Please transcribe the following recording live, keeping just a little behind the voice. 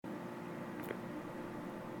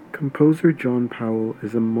Composer John Powell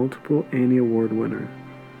is a multiple Annie Award winner.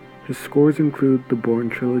 His scores include the Bourne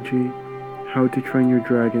trilogy, How to Train Your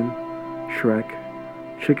Dragon, Shrek,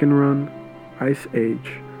 Chicken Run, Ice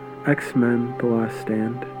Age, X-Men: The Last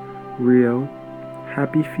Stand, Rio,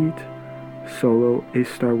 Happy Feet, Solo: A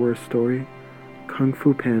Star Wars Story, Kung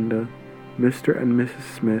Fu Panda, Mr. and Mrs.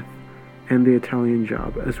 Smith, and The Italian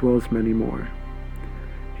Job, as well as many more.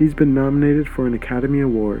 He's been nominated for an Academy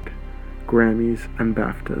Award, Grammys, and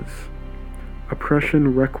BAFTAs. A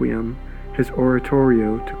Prussian Requiem, his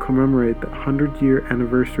oratorio to commemorate the 100-year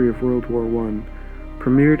anniversary of World War I,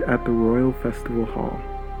 premiered at the Royal Festival Hall.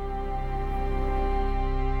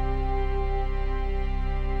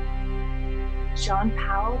 John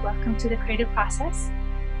Powell, welcome to the creative process.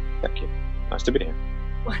 Thank you. Nice to be here.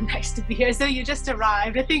 Well, nice to be here. So you just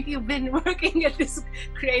arrived. I think you've been working at this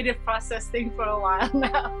creative process thing for a while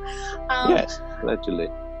now. Yes, allegedly.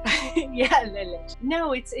 Yeah, Lilith.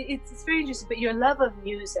 No, it's very interesting. But your love of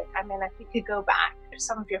music. I mean, if you could go back to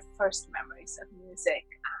some of your first memories of music,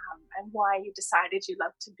 and why you decided you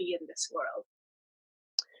loved to be in this world.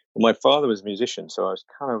 Well, my father was a musician, so I was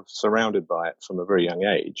kind of surrounded by it from a very young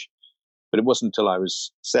age. But it wasn't until I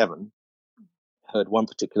was 7, I heard one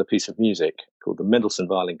particular piece of music called the Mendelssohn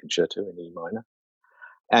Violin Concerto in E minor,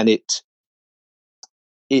 and it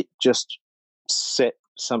just set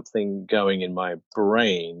something going in my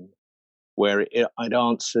brain where I'd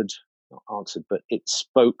not answered, but it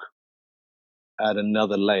spoke at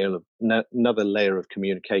another layer of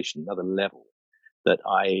communication, another level that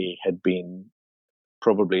I had been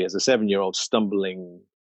probably as a 7-year-old stumbling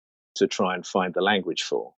to try and find the language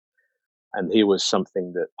for. And here was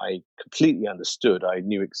something that I completely understood. I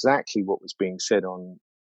knew exactly what was being said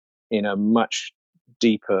in a much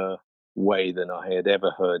deeper way than I had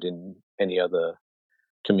ever heard in any other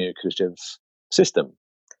communicative system.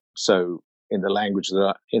 So in the language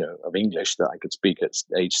that of English that I could speak at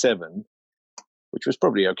age 7, which was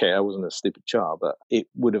probably okay. I wasn't a stupid child, but it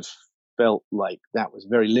would have felt like that was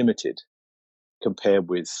very limited compared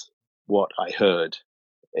with what I heard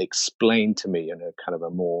explained to me in a kind of a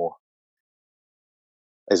more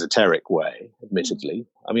esoteric way, admittedly.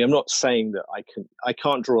 I mean, I'm not saying that I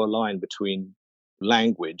can't draw a line between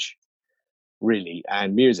language really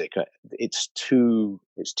and music. It's too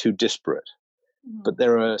disparate. But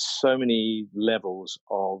there are so many levels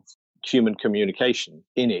of human communication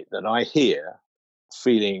in it that I hear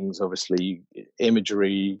feelings, obviously,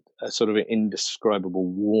 imagery, a sort of indescribable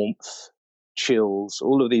warmth, chills,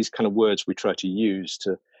 all of these kind of words we try to use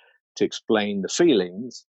to explain the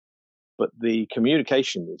feelings. But the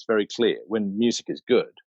communication is very clear. When music is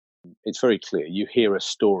good, it's very clear. You hear a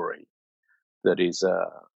story that is a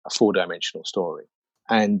 4-dimensional story.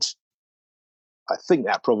 And I think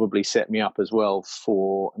that probably set me up as well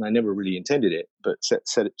and I never really intended it, but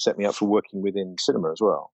set me up for working within cinema as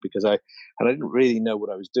well, because I didn't really know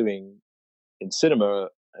what I was doing in cinema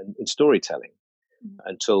and in storytelling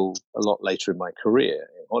until a lot later in my career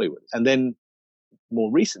in Hollywood. And then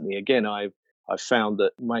more recently, again, I've found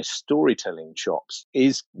that my storytelling chops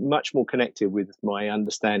is much more connected with my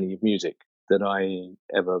understanding of music than I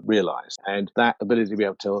ever realized. And that ability to be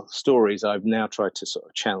able to tell stories, I've now tried to sort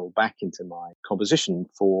of channel back into my composition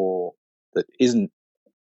that isn't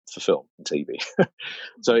for film and TV.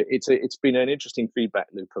 So it's been an interesting feedback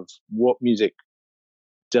loop of what music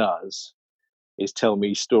does is tell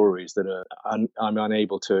me stories that I'm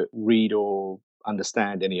unable to read or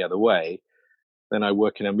understand any other way. Then I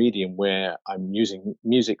work in a medium where I'm using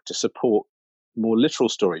music to support more literal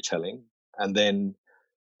storytelling, and then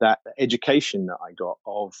that education that I got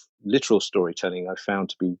of literal storytelling I found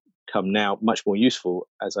to become now much more useful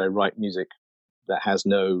as I write music that has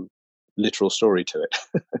no literal story to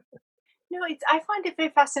it. No, I find it very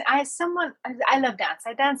fascinating. I love dance.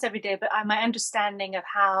 I dance every day, but my understanding of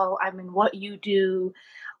what you do,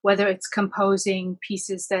 whether it's composing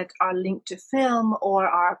pieces that are linked to film or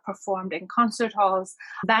are performed in concert halls,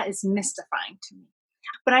 that is mystifying to me.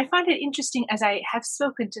 But I find it interesting, as I have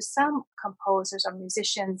spoken to some composers or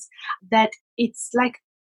musicians, that it's like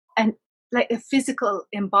a physical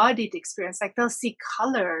embodied experience. Like they'll see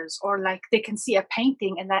colors, or like they can see a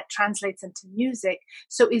painting and that translates into music.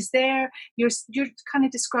 So you're kind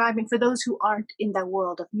of describing, for those who aren't in the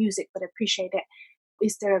world of music but appreciate it,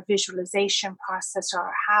 is there a visualization process,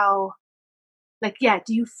 or how, do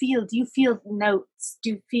you feel notes? Do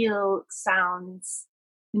you feel sounds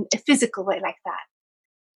in a physical way like that?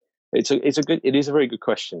 It is a very good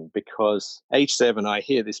question, because age 7, I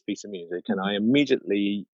hear this piece of music and I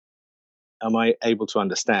immediately am I able to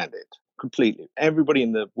understand it completely. Everybody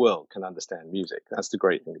in the world can understand music. That's the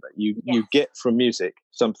great thing about it. You get from music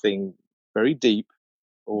something very deep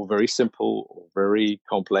or very simple or very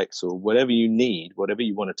complex or whatever you need, whatever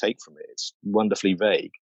you want to take from it. It's wonderfully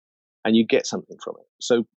vague and you get something from it.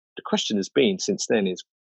 So the question has been since then is,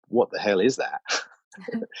 what the hell is that?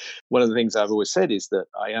 One of the things I've always said is that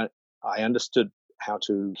I understood how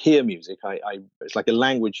to hear music. It's like a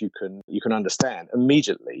language you can understand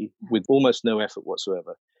immediately with almost no effort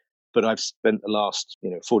whatsoever. But I've spent the last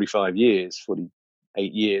 48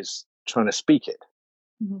 years trying to speak it.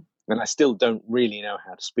 Mm-hmm. And I still don't really know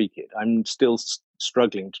how to speak it. I'm still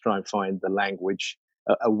struggling to try and find the language,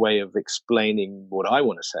 a way of explaining what I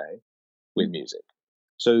want to say with music.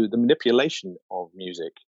 So the manipulation of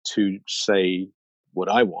music to say what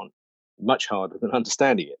I want, much harder than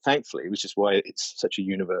understanding it, thankfully, which is why it's such a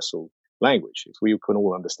universal language, if we can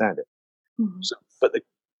all understand it. Mm-hmm. So, but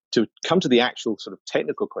to come to the actual sort of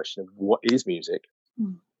technical question of what is music,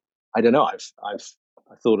 I don't know. I've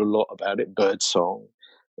thought a lot about it. Birdsong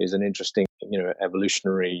is an interesting,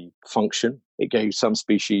 evolutionary function. It gave some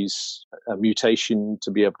species a mutation to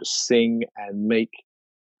be able to sing and make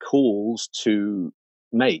calls to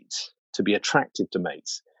mates, to be attractive to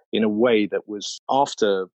mates in a way that was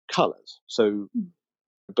after colors. So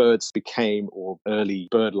birds became, or early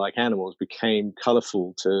bird-like animals became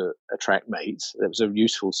colorful to attract mates. There was a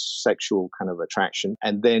useful sexual kind of attraction.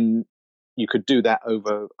 And then you could do that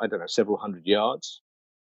over, several hundred yards.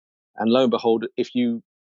 And lo and behold, if you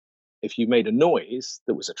made a noise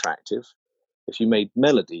that was attractive, if you made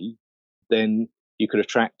melody, then you could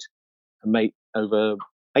attract a mate over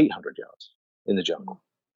 800 yards in the jungle.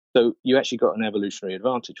 So you actually got an evolutionary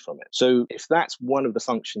advantage from it. So if that's one of the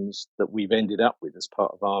functions that we've ended up with as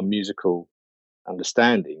part of our musical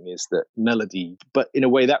understanding, is that melody, but in a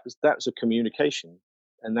way that was a communication,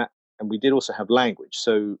 and we did also have language.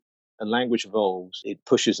 So a language evolves, it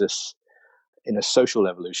pushes us in a social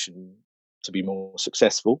evolution to be more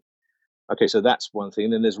successful. Okay, so that's one thing.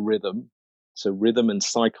 Then there's rhythm. So rhythm and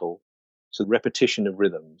cycle. So repetition of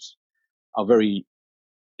rhythms are very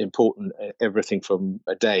important. Everything from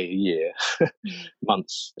a day, a year,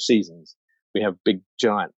 months, seasons. We have big,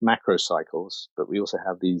 giant macro cycles, but we also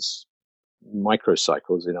have these micro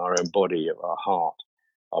cycles in our own body, of our heart,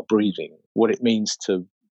 our breathing. What it means to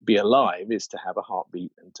be alive is to have a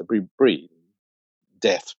heartbeat and to breathe.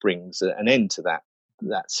 Death brings an end to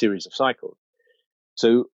that series of cycles.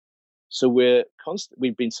 So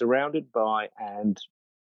we've been surrounded by, and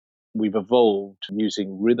we've evolved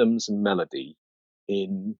using rhythms and melody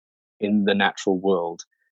in the natural world,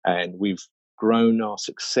 and we've grown our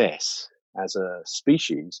success as a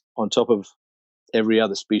species on top of every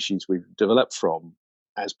other species we've developed from,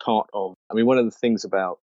 as part of, one of the things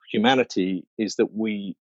about humanity is that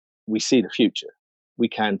we see the future. We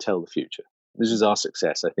can tell the future. This is our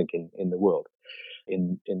success, I think, in the world,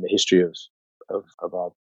 in the history of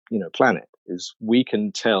our planet, is we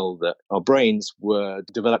can tell that our brains were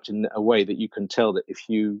developed in a way that you can tell that if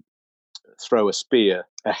you throw a spear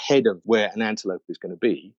ahead of where an antelope is going to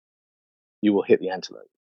be, you will hit the antelope.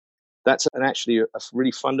 That's actually a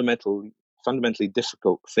really fundamentally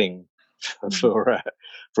difficult thing for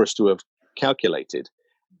us to have calculated,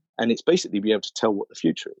 and it's basically be able to tell what the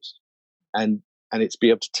future is, and it's be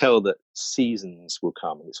able to tell that seasons will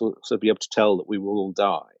come, and it's also be able to tell that we will all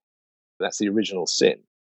die. That's the original sin,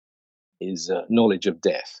 is knowledge of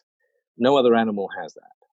death. No other animal has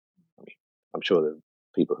that. I'm sure there are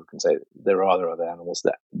people who can say that there are other animals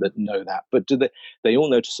that know that, but do they all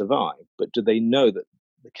know to survive, but do they know that,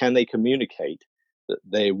 can they communicate that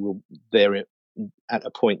they're at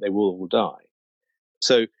a point they will die?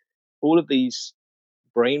 So all of these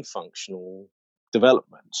brain functional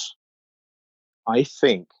developments, I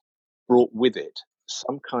think, brought with it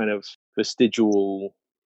some kind of vestigial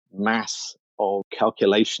mass of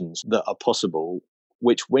calculations that are possible,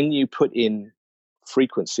 which when you put in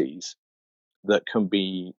frequencies that can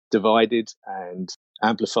be divided and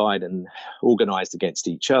amplified and organized against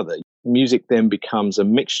each other, music then becomes a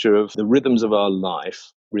mixture of the rhythms of our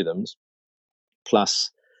life, rhythms,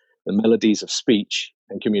 plus the melodies of speech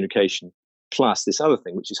and communication, plus this other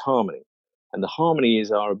thing, which is harmony. And the harmony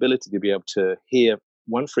is our ability to be able to hear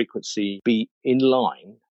one frequency be in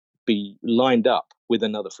line, be lined up with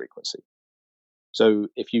another frequency. So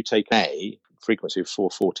if you take a frequency of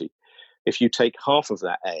 440, if you take half of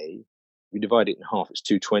that A, you divide it in half, it's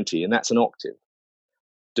 220, and that's an octave.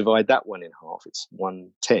 Divide that one in half, it's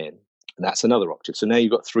 110, and that's another octave. So now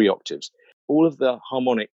you've got 3 octaves. All of the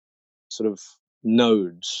harmonic sort of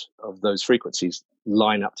nodes of those frequencies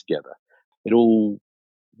line up together. It all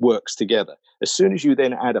works together. As soon as you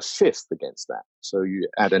then add a fifth against that, so you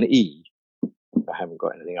add an E, I haven't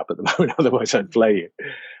got anything up at the moment, otherwise I'd play you.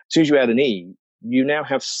 As soon as you add an E, you now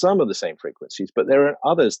have some of the same frequencies, but there are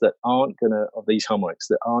others that aren't gonna of these harmonics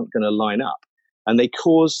that aren't gonna line up, and they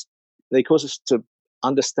cause us to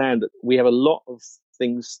understand that we have a lot of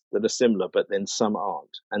things that are similar, but then some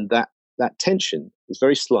aren't, and that tension is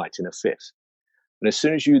very slight in a fifth. And as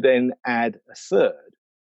soon as you then add a third,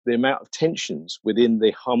 the amount of tensions within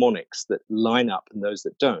the harmonics that line up and those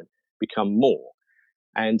that don't become more,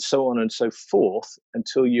 and so on and so forth,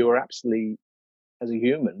 until you are absolutely, as a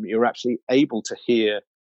human, you're actually able to hear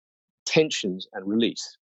tensions and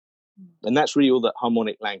release. And that's really all that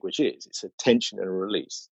harmonic language is. It's a tension and a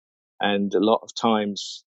release. And a lot of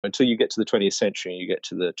times, until you get to the 20th century, you get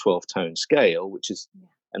to the 12-tone scale, which is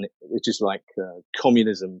like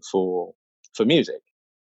communism for music,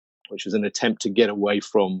 which was an attempt to get away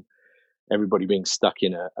from everybody being stuck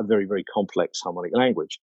in a very, very complex harmonic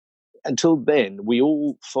language. Until then, we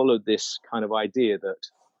all followed this kind of idea that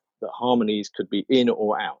harmonies could be in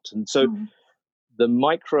or out. And so the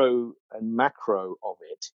micro and macro of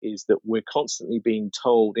it is that we're constantly being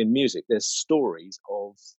told in music, there's stories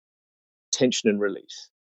of tension and release,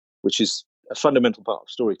 which is a fundamental part of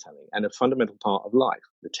storytelling and a fundamental part of life.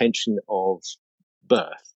 The tension of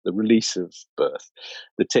birth, the release of birth,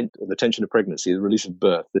 the tension of pregnancy, the release of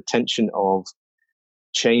birth, the tension of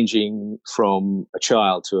changing from a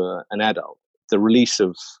child to an adult, the release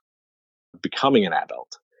of becoming an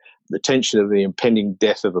adult, the tension of the impending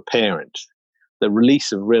death of a parent, the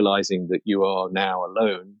release of realizing that you are now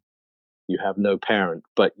alone, you have no parent,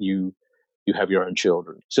 but you have your own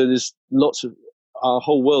children. So there's lots of, our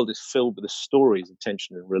whole world is filled with the stories of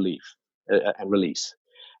tension and relief and release.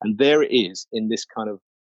 And there it is in this kind of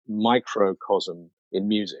microcosm in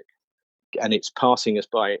music. And it's passing us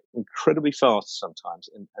by incredibly fast sometimes,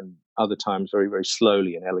 and other times very, very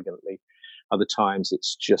slowly and elegantly. Other times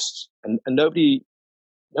it's just, and nobody's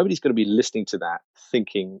going to be listening to that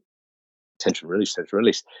thinking tension,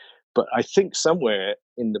 release. But I think somewhere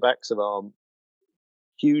in the backs of our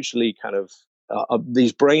hugely kind of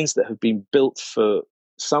these brains that have been built for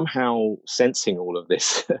somehow sensing all of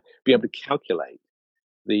this, be able to calculate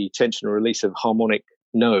the tension and release of harmonic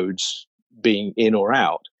nodes being in or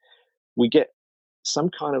out, we get some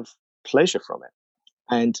kind of pleasure from it.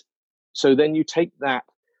 And so then you take that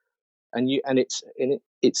and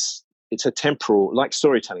it's a temporal, like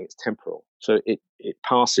storytelling, it's temporal. So it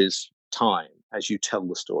passes time as you tell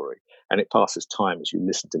the story, and it passes time as you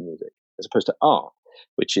listen to music, as opposed to art,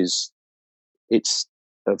 which is, it's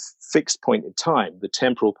a fixed point in time. The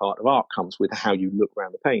temporal part of art comes with how you look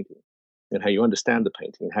around the painting and how you understand the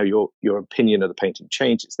painting and how your opinion of the painting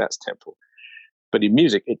changes. That's temporal. But in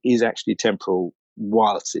music, it is actually temporal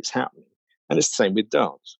whilst it's happening. And it's the same with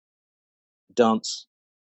dance. Dance,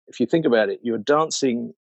 if you think about it, you're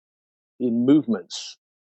dancing in movements,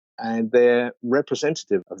 and they're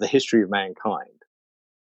representative of the history of mankind.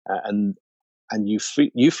 And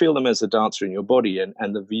you feel them as a dancer in your body,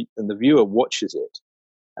 and the viewer watches it,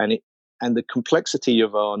 and the complexity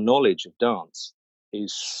of our knowledge of dance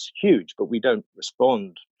is huge, but we don't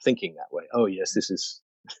respond thinking that way. Oh yes, this is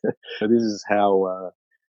this is how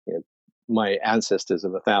my ancestors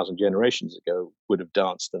of 1,000 generations ago would have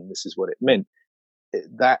danced, and this is what it meant.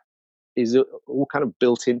 That is all kind of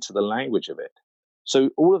built into the language of it. So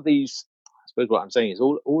all of these, I suppose what I'm saying is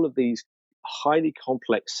all of these highly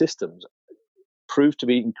complex systems prove to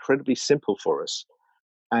be incredibly simple for us,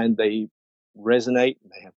 and they resonate.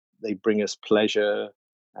 They bring us pleasure,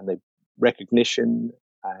 and they recognition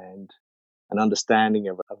and an understanding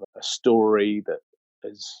of a story that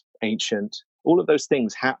is ancient. All of those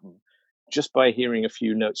things happen just by hearing a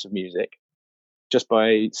few notes of music, just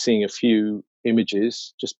by seeing a few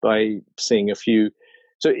images, just by seeing a few.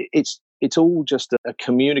 So it's all just a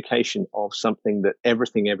communication of something that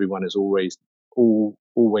everyone has always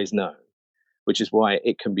known, which is why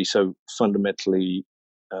it can be so fundamentally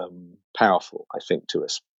powerful, I think, to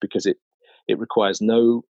us, because it requires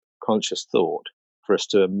no conscious thought for us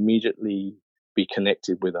to immediately be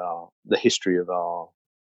connected with the history of our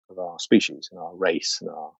species and our race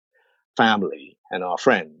and our family and our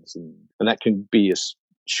friends, and that can be as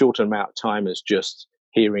short an amount of time as just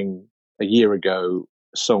hearing a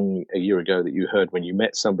song a year ago that you heard when you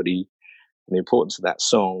met somebody, and the importance of that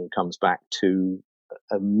song comes back to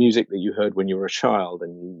a music that you heard when you were a child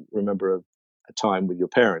and you remember a time with your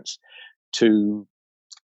parents, to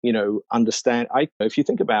understand. If you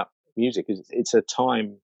think about music, it's a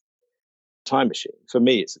time machine. For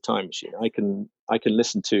me, it's a time machine. I can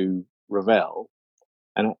listen to Ravel,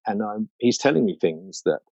 and he's telling me things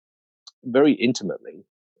that very intimately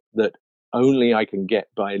that only I can get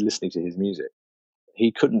by listening to his music.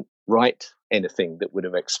 He couldn't write anything that would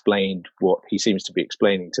have explained what he seems to be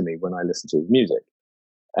explaining to me when I listen to his music.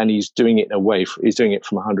 And he's doing it he's doing it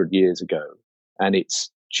from 100 years ago. And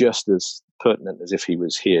it's just as pertinent as if he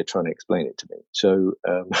was here trying to explain it to me. So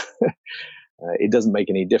it doesn't make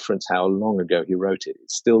any difference how long ago he wrote it.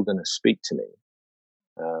 It's still going to speak to me.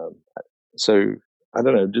 So I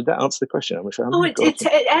don't know. Did that answer the question? I'm sure. Oh, it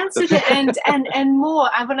answered it, and more.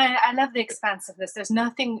 I love the expansiveness. There's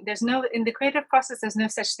no in the creative process. There's no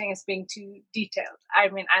such thing as being too detailed. I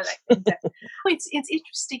mean, I like it. It's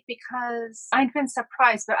interesting because I've been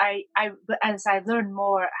surprised, but as I learn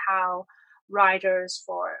more how writers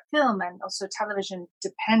for film and also television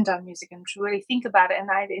depend on music and to really think about it. And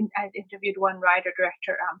I'd interviewed one writer,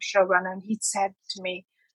 director, showrunner, and he'd said to me,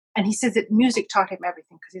 and he says that music taught him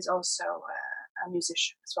everything because he's also a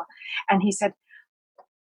musician as well. And he said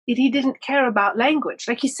he didn't care about language.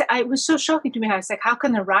 Like he said, it was so shocking to me. I was like, how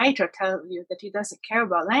can a writer tell you that he doesn't care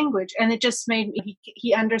about language? And it just made me,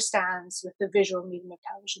 he understands with the visual medium of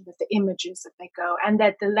television, with the images that they go, and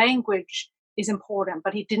that the language is important,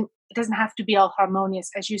 but it doesn't have to be all harmonious,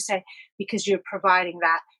 as you say, because you're providing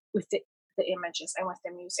that with the images and with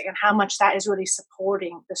the music, and how much that is really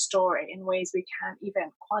supporting the story in ways we can't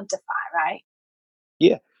even quantify, right?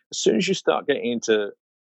 Yeah. As soon as you start getting into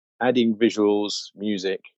adding visuals,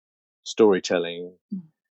 music, storytelling,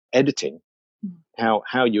 editing,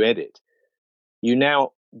 how you edit, you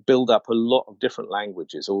now build up a lot of different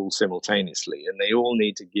languages all simultaneously, and they all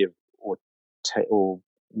need to give or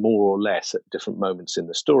more or less at different moments in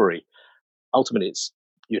the story. Ultimately, if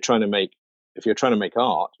you're trying to make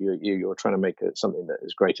art, you're trying to make something that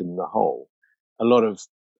is greater than the whole. A lot of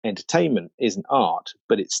entertainment isn't art,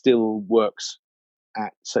 but it still works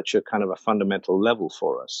at such a kind of a fundamental level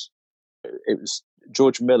for us. It was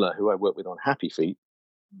George Miller, who I worked with on Happy Feet,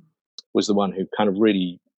 was the one who kind of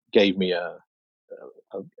really gave me a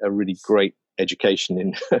really great education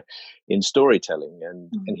in in storytelling,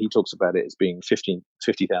 and he talks about it as being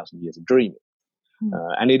 50,000 years of dreaming.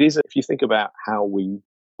 And it is, if you think about how we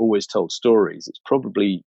always told stories, it's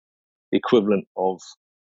probably the equivalent of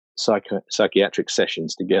psychiatric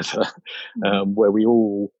sessions together, where we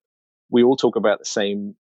all talk about the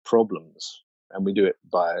same problems, and we do it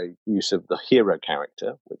by use of the hero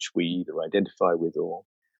character, which we either identify with or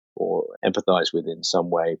empathize with in some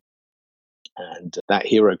way. And that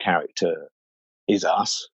hero character is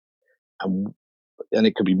us, and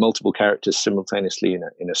it could be multiple characters simultaneously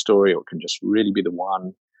in a story, or it can just really be the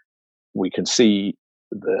one. We can see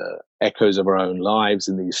the echoes of our own lives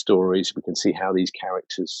in these stories. We can see how these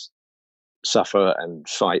characters suffer and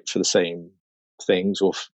fight for the same things,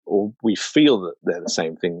 or we feel that they're the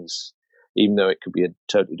same things, even though it could be a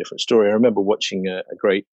totally different story. I remember watching a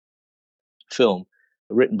great film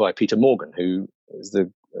written by Peter Morgan, who is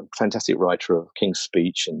the fantastic writer of King's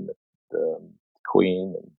Speech and the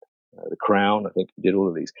Queen and The Crown. I think he did all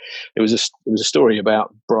of these. It was a story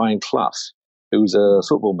about Brian Clough, who was a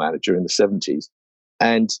football manager in the 70s.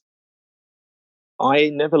 And I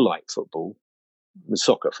never liked football. With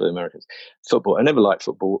soccer for the Americans. Football. I never liked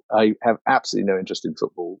football. I have absolutely no interest in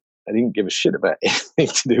football. I didn't give a shit about anything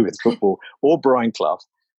to do with football or Brian Clough.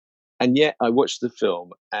 And yet I watched the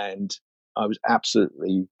film and I was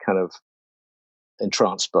absolutely kind of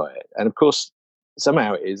entranced by it. And of course,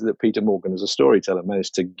 somehow it is that Peter Morgan, as a storyteller,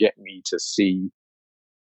 managed to get me to see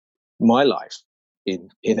my life in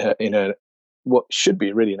a what should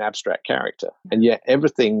be really an abstract character. And yet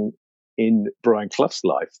everything in Brian Clough's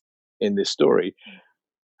life in this story,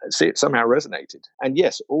 see, it somehow resonated. And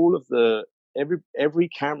yes, all of every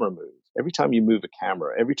camera move, every time you move a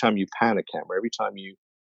camera, every time you pan a camera, every time you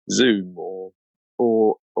zoom or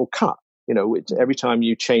cut, every time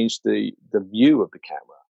you change the view of the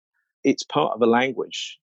camera, it's part of a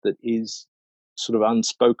language that is sort of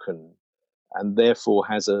unspoken, and therefore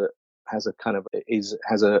has an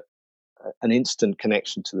instant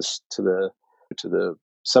connection to the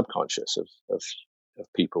subconscious of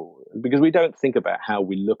people, because we don't think about how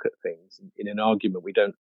we look at things in an argument. We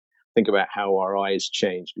don't think about how our eyes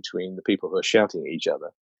change between the people who are shouting at each other.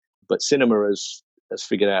 But cinema has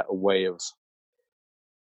figured out a way of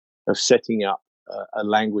setting up a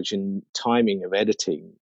language and timing of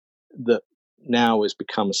editing that now has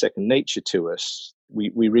become a second nature to us.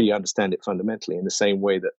 We really understand it fundamentally in the same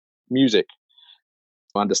way that music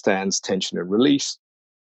understands tension and release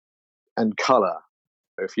and color.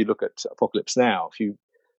 If you look at Apocalypse Now, if you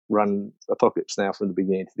run Apocalypse Now from the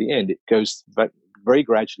beginning to the end, it goes very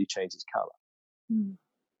gradually changes color.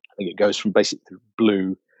 I think it goes from basically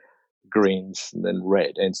blue, greens, and then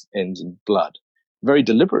red, ends in blood, very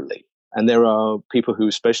deliberately. And there are people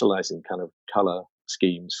who specialize in kind of color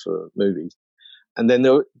schemes for movies. And then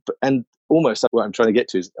and almost what I'm trying to get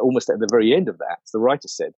to is almost at the very end of that, as the writer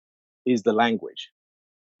said, is the language.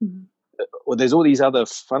 Mm-hmm. Or there's all these other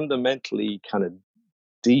fundamentally kind of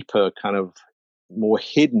deeper, kind of more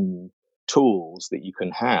hidden tools that you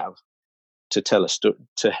can have to tell a story,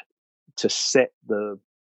 to set the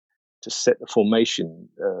formation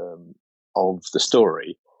of the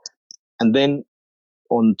story, and then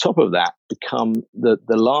on top of that, become the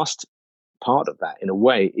last part of that, in a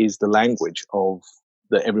way, is the language of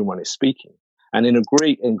that everyone is speaking. And in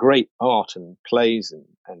great art and plays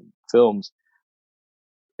and films,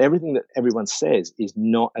 everything that everyone says is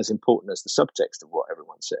not as important as the subtext of what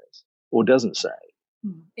everyone says or doesn't say.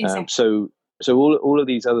 Exactly. So all of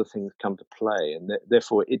these other things come to play, and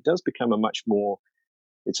therefore it does become a much more.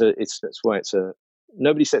 That's why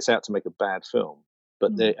nobody sets out to make a bad film,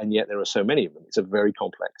 but and yet there are so many of them. It's a very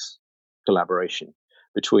complex collaboration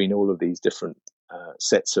between all of these different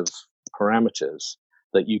sets of parameters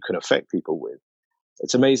that you can affect people with.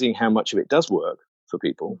 It's amazing how much of it does work for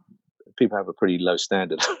people. People have a pretty low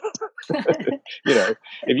standard.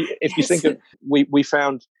 If you think of, we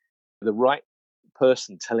found the right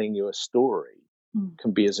person telling you a story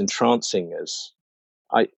can be as entrancing as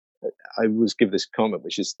I always give this comment,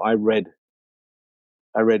 which is I read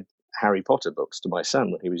Harry Potter books to my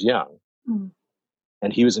son when he was young,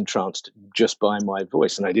 and he was entranced just by my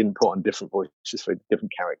voice. And I didn't put on different voices for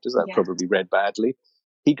different characters. I probably read badly.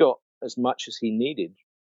 He got as much as he needed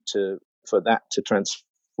for that to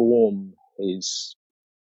transform his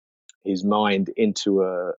mind into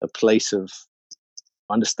a place of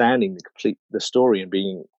understanding the story and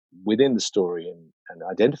being within the story and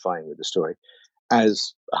identifying with the story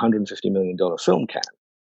as $150 million film can,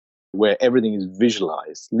 where everything is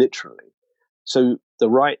visualized literally. So the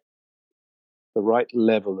right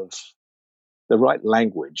level of the right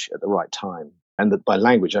language at the right time, and by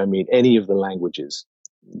language I mean any of the languages,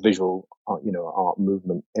 visual, art,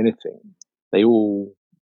 movement, anything. They all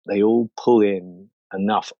pull in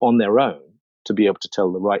enough on their own to be able to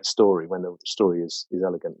tell the right story when the story is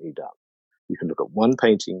elegantly done. You can look at one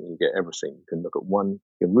painting and you get everything. You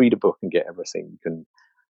can read a book and get everything. You can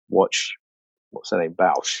watch, what's her name,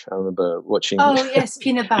 Bausch. I remember watching. Oh yes,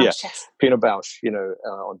 Pina Bausch. Yes. Pina Bausch.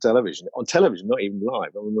 On television. On television, not even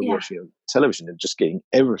live. I remember watching on television and just getting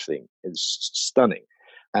everything. It's stunning,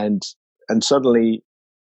 and suddenly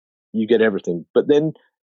you get everything. But then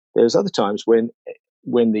there's other times when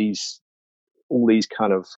all these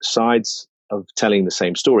kind of sides of telling the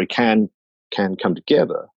same story can come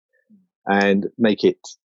together and make it,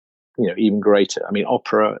 even greater. I mean,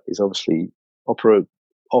 opera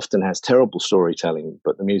often has terrible storytelling,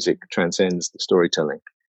 but the music transcends the storytelling.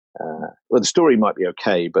 The story might be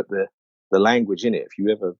okay, but the language in it, if you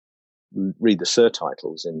ever read the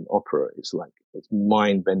surtitles in opera, it's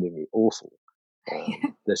mind-bendingly awful.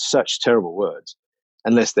 There's such terrible words,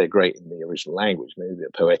 unless they're great in the original language. Maybe they're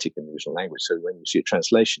poetic in the original language, so when you see a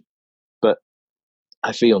translation. But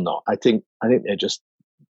I feel not. I think they're just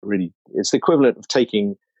really, it's the equivalent of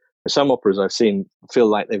taking some operas I've seen feel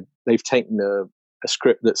like they've taken a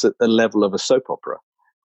script that's at the level of a soap opera.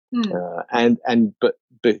 But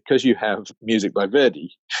because you have music by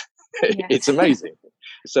Verdi, it's amazing.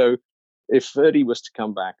 So if Verdi was to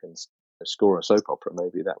come back and score a soap opera,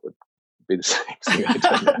 maybe that would be the same thing.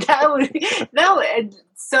 that would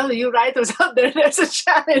so you writers out there's a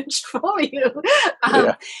challenge for you.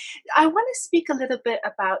 I want to speak a little bit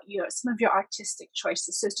about some of your artistic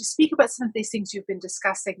choices. So to speak about some of these things you've been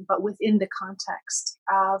discussing, but within the context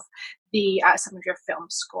of the some of your film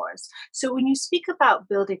scores. So when you speak about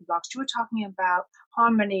building blocks, you were talking about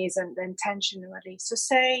harmonies and tension and release. So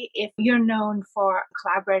say if you're known for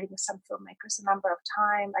collaborating with some filmmakers a number of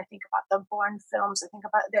times, I think about the Bourne films, I think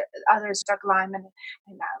about the others, Doug Liman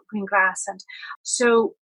and Greengrass. And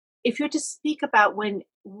so if you're to speak about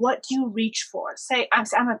what do you reach for? Say,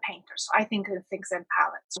 I'm a painter, so I think of things in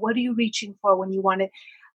palettes. What are you reaching for when you want to,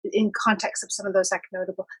 in context of some of those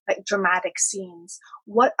notable, dramatic scenes?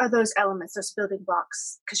 What are those elements, those building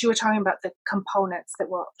blocks? Because you were talking about the components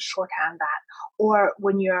that will shorthand that. Or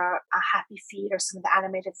when you're a Happy Feet or some of the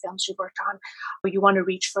animated films you worked on, where you want to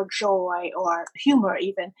reach for joy or humor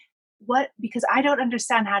even. Because I don't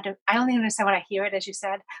understand I only understand when I hear it, as you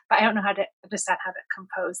said, but I don't know how to understand how to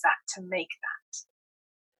compose that, to make that.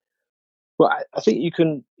 Well, I think you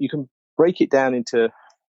can break it down into,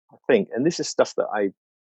 and this is stuff that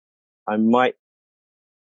I might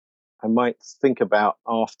think about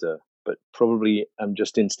after, but probably I'm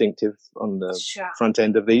just instinctive on the front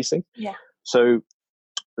end of these things. Yeah. So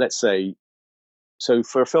let's say,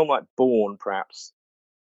 for a film like Bourne, perhaps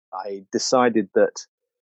I decided that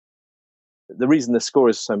the reason the score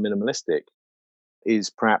is so minimalistic is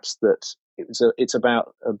perhaps that it's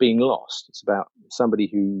about being lost. It's about somebody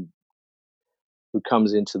who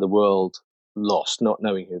comes into the world lost, not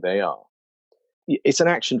knowing who they are. It's an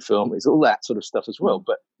action film. It's all that sort of stuff as well.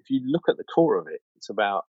 But if you look at the core of it, it's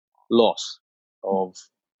about loss of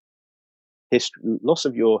history, loss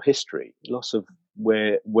of your history, loss of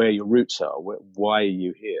where your roots are. Why are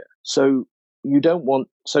you here? So you don't want.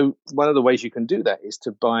 So one of the ways you can do that is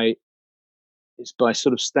by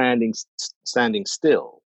sort of standing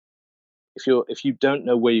still. If you don't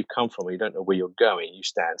know where you've come from, or you don't know where you're going, you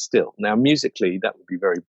stand still. Now, musically, that would be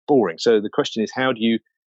very boring. So the question is, how do you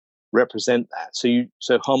represent that?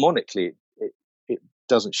 So harmonically, it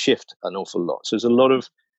doesn't shift an awful lot. So there's a lot of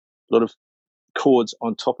chords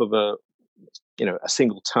on top of a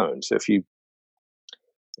single tone. So if you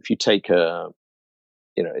take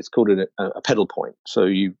it's called a pedal point. So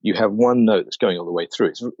you have one note that's going all the way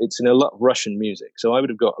through. It's in a lot of Russian music. So I would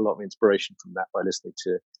have got a lot of inspiration from that by listening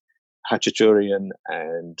to Hachachurian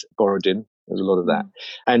and Borodin. There's a lot of that.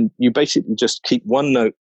 And you basically just keep one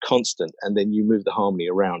note constant, and then you move the harmony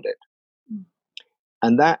around it.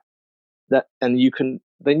 And you can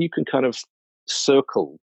kind of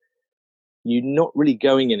circle. You're not really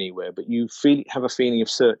going anywhere, but you have a feeling of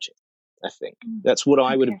searching. I think that's what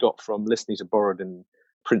I would have got from listening to Borodin,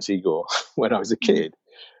 Prince Igor when I was a kid.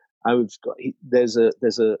 There's a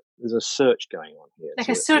search going on here, like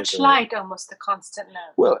a searchlight, almost a constant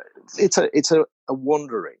note. Well, it's a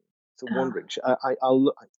wandering. It's a wandering. I'll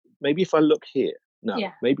look. Maybe if I look here, no.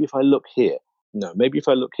 Yeah. Maybe if I look here, no. Maybe if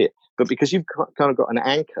I look here, but because you've kind of got an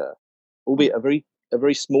anchor, albeit a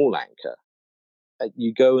very small anchor,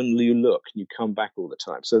 you go and you look, you come back all the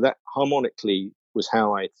time. So that harmonically was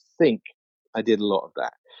how I think I did a lot of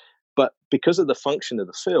that. But because of the function of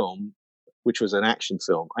the film, which was an action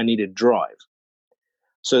film, I needed drive.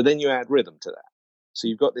 So then you add rhythm to that. So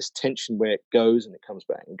you've got this tension where it goes and it comes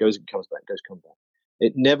back, and goes and comes back, goes, comes back.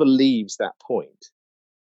 It never leaves that point,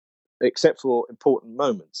 except for important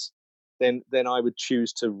moments. Then I would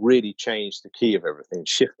choose to really change the key of everything,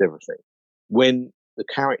 shift everything, when the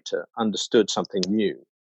character understood something new.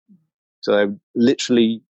 So I would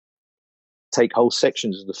literally take whole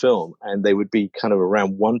sections of the film, and they would be kind of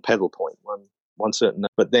around one pedal point, one certain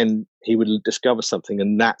note. But then he would discover something,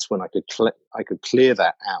 and that's when I could clear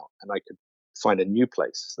that out, and I could find a new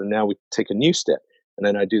place. So now we take a new step, and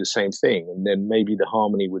then I do the same thing, and then maybe the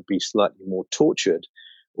harmony would be slightly more tortured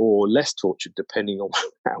or less tortured, depending on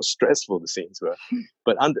how stressful the scenes were.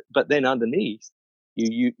 But then underneath,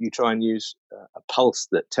 you try and use a pulse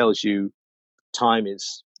that tells you time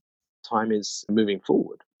is moving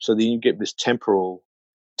forward. So then you get this temporal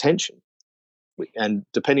tension. And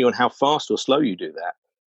depending on how fast or slow you do that,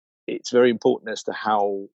 it's very important as to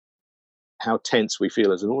how tense we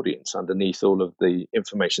feel as an audience underneath all of the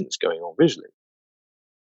information that's going on visually.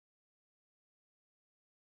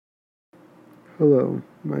 Hello,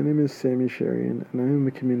 my name is Sammy Sherian, and I am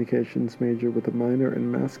a communications major with a minor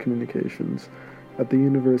in mass communications at the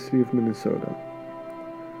University of Minnesota.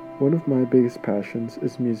 One of my biggest passions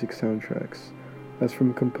is music soundtracks. As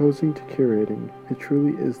from composing to curating, it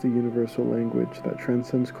truly is the universal language that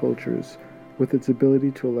transcends cultures, with its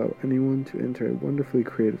ability to allow anyone to enter a wonderfully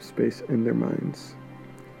creative space in their minds.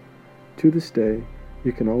 To this day,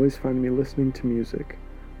 you can always find me listening to music,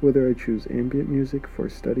 whether I choose ambient music for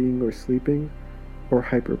studying or sleeping, or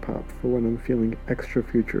hyperpop for when I'm feeling extra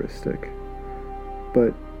futuristic.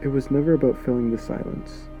 But it was never about filling the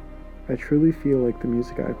silence. I truly feel like the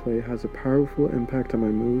music I play has a powerful impact on my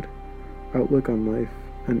mood, outlook on life,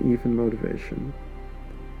 and even motivation.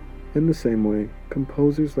 In the same way,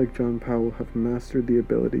 composers like John Powell have mastered the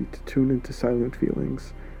ability to tune into silent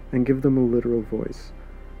feelings and give them a literal voice,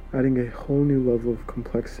 adding a whole new level of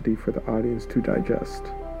complexity for the audience to digest.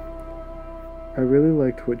 I really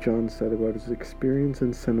liked what John said about his experience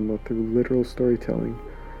in cinema through literal storytelling,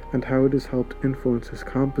 and how it has helped influence his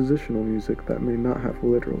compositional music that may not have a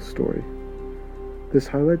literal story. This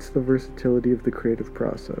highlights the versatility of the creative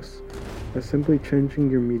process, as simply changing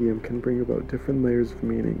your medium can bring about different layers of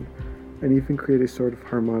meaning, and even create a sort of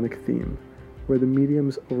harmonic theme, where the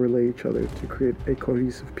mediums overlay each other to create a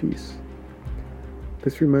cohesive piece.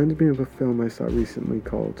 This reminds me of a film I saw recently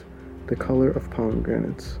called The Color of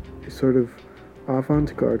Pomegranates, a sort of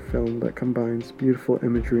avant-garde film that combines beautiful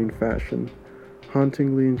imagery and fashion,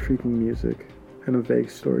 hauntingly intriguing music, and a vague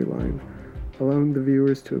storyline, allowing the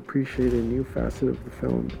viewers to appreciate a new facet of the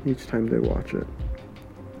film each time they watch it.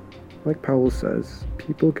 Like Powell says,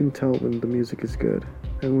 people can tell when the music is good,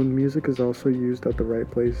 and when music is also used at the right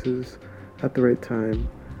places, at the right time,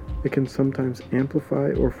 it can sometimes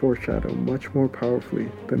amplify or foreshadow much more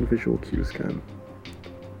powerfully than visual cues can.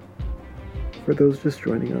 For those just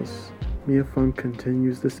joining us, Mia Funk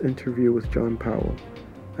continues this interview with John Powell,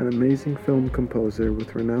 an amazing film composer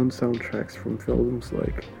with renowned soundtracks from films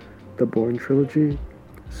like The Bourne Trilogy,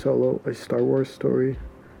 Solo, A Star Wars Story,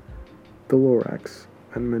 The Lorax,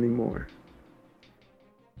 and many more.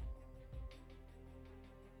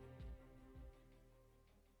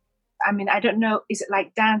 I mean, I don't know, is it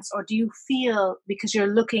like dance, or do you feel, because you're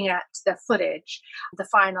looking at the footage, the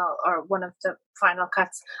final or one of the final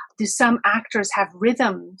cuts, do some actors have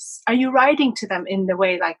rhythms? Are you writing to them in the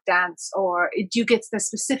way like dance, or do you get the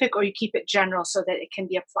specific, or you keep it general so that it can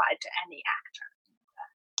be applied to any actor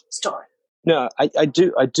story? No, I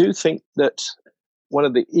do think that one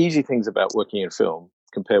of the easy things about working in film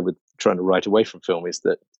compared with trying to write away from film is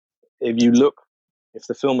that if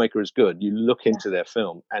the filmmaker is good, you look into their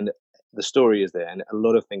film and the story is there and a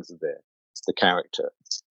lot of things are there. The character,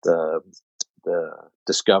 the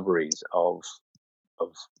discoveries of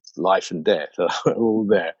life and death are all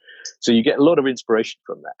there. So you get a lot of inspiration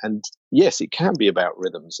from that. And yes, it can be about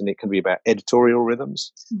rhythms and it can be about editorial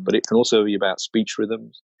rhythms, but it can also be about speech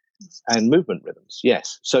rhythms and movement rhythms.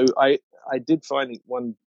 Yes. So I did finally,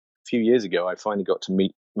 few years ago, I finally got to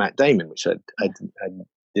meet Matt Damon, which I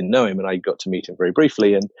didn't know him, and I got to meet him very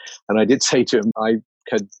briefly. And I did say to him, I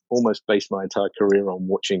could almost base my entire career on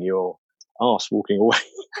watching your ass walking away,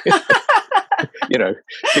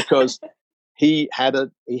 because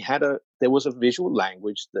there was a visual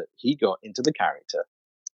language that he got into the character,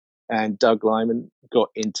 and Doug Liman got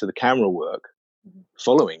into the camera work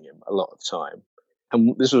following him a lot of the time.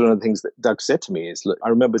 And this was one of the things that Doug said to me is, look, I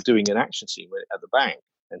remember doing an action scene at the bank,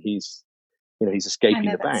 and he's escaping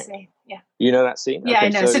the bank. Scene. Yeah. You know that scene? Yeah, okay, I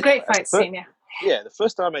know. It's a great fight scene, yeah. Yeah, the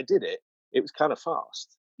first time I did it, it was kind of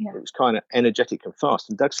fast. Yeah. It was kind of energetic and fast.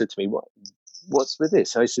 And Doug said to me, what's with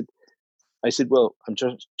this? I said, well, I'm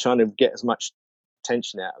just trying to get as much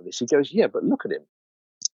tension out of this. He goes, yeah, but look at him.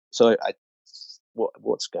 So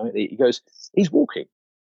what's going on? He goes, he's walking.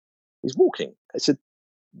 He's walking. I said,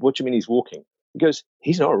 what do you mean he's walking? He goes,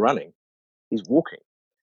 he's not running. He's walking.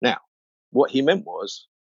 Now, what he meant was,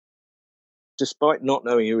 despite not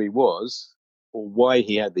knowing who he was or why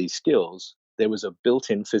he had these skills, there was a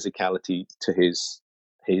built-in physicality to his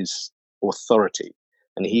authority.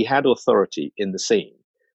 And he had authority in the scene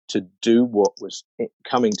to do what was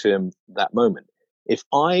coming to him that moment. If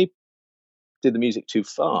I did the music too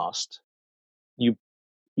fast, you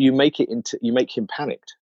make him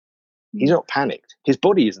panicked. He's not panicked. His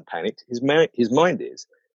body isn't panicked. His mind is,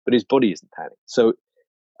 but his body isn't panicked. So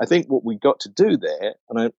I think what we got to do there,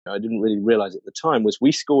 and I didn't really realize at the time, was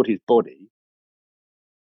we scored his body,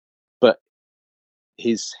 but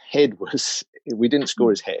his head we didn't score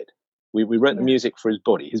his head. We wrote the music for his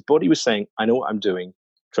body. His body was saying, I know what I'm doing,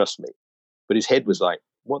 trust me. But his head was like,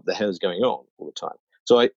 what the hell is going on all the time?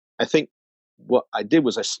 So I think what I did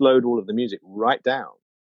was I slowed all of the music right down.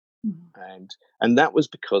 And that was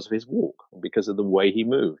because of his walk, because of the way he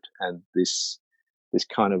moved, and this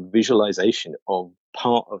kind of visualization of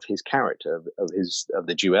part of his character, of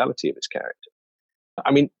the duality of his character.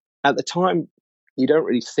 I mean, at the time, you don't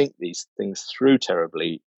really think these things through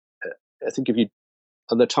terribly. I think at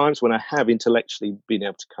the times when I have intellectually been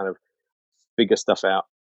able to kind of figure stuff out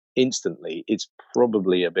instantly, it's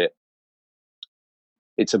probably a bit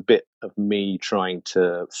of me trying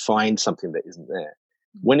to find something that isn't there.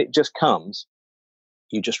 When it just comes,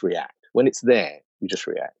 you just react. When it's there, you just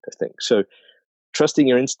react, I think. So trusting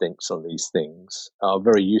your instincts on these things are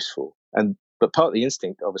very useful. But part of the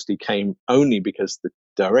instinct obviously came only because the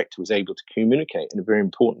director was able to communicate in a very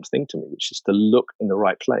important thing to me, which is to look in the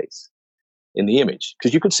right place in the image.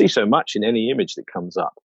 Because you can see so much in any image that comes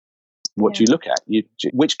up. What do you look at?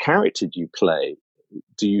 Which character do you play?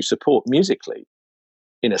 Do you support musically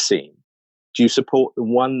in a scene? Do you support the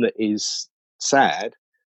one that is sad?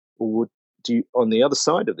 Or do you, on the other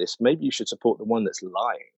side of this, maybe you should support the one that's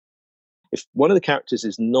lying? If one of the characters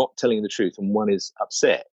is not telling the truth and one is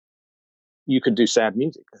upset, you can do sad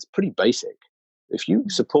music. That's pretty basic. If you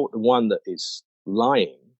support the one that is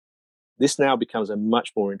lying, this now becomes a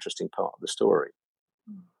much more interesting part of the story.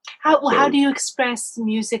 How do you express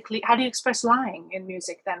musically? How do you express lying in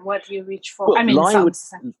music then? What do you reach for? Well, I mean,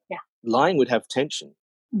 lying would have tension.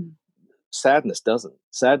 Sadness doesn't.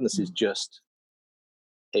 Sadness is just,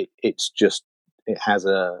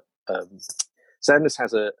 sadness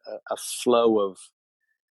has a flow of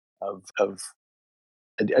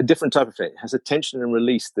a different type of thing. It has a tension and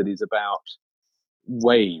release that is about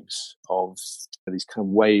waves of these kind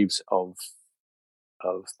of waves of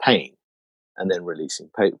pain, and then releasing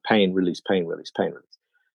pain, release, pain, release, pain, release.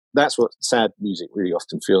 That's what sad music really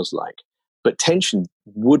often feels like. But tension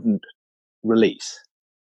wouldn't release.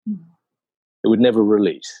 It would never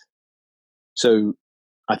release. So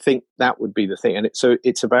I think that would be the thing. And so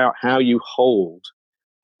it's about how you hold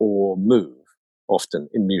or move often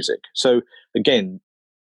in music. So again,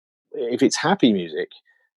 if it's happy music,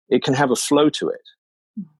 it can have a flow to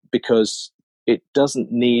it because it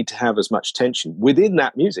doesn't need to have as much tension. Within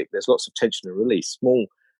that music, there's lots of tension and release,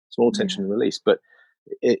 small tension and release. But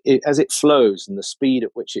as it flows and the speed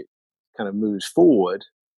at which it kind of moves forward,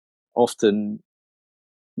 often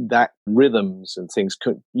that rhythms and things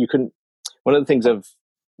one of the things I've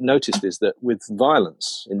noticed is that with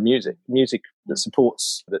violence in music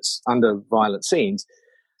that's under violent scenes,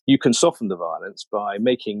 you can soften the violence by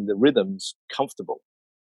making the rhythms comfortable.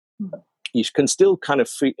 Mm-hmm. You can still kind of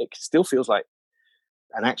it still feels like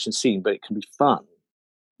an action scene, but it can be fun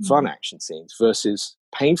action scenes versus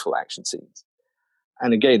painful action scenes.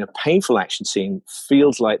 And again, a painful action scene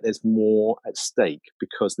feels like there's more at stake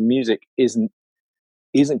because the music isn't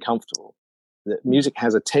comfortable. The music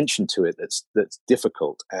has a tension to it that's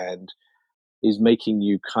difficult and is making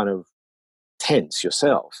you kind of tense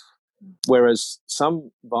yourself. Whereas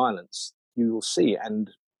some violence you will see, and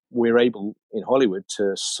we're able in Hollywood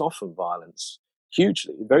to soften violence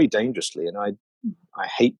hugely, very dangerously. And I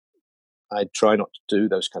try not to do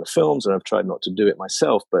those kind of films, and I've tried not to do it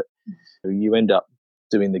myself, but you end up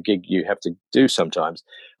doing the gig you have to do sometimes.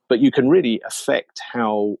 But you can really affect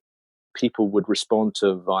how people would respond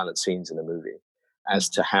to violent scenes in a movie as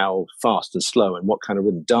to how fast and slow and what kind of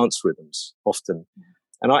rhythm, dance rhythms often.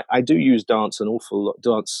 And I do use dance an awful lot,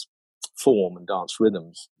 dance form and dance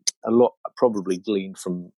rhythms, a lot probably gleaned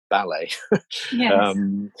from ballet. Yes.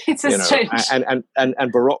 It's a strange.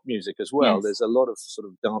 And Baroque music as well. Yes. There's a lot of sort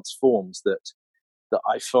of dance forms that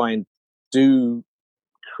I find do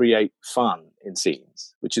create fun in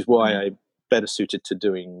scenes, which is why I'm better suited to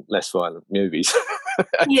doing less violent movies.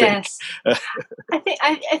 Yes.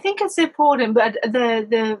 I think it's important, but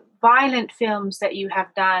the violent films that you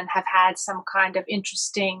have done have had some kind of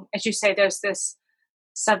interesting, as you say, there's this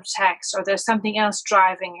subtext or there's something else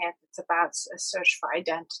driving it. It's about a search for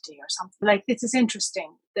identity or something. Like, this is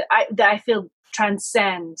interesting that I feel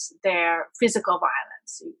transcends their physical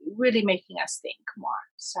violence, really making us think more.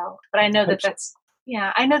 So, but I know that's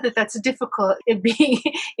difficult being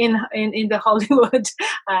in the Hollywood,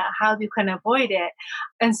 how you can avoid it.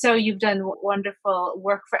 And so you've done wonderful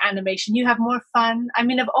work for animation. You have more fun. I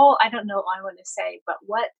mean, of all, I don't know what I want to say, but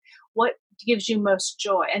what gives you most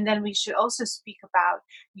joy? And then we should also speak about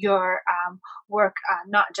your work,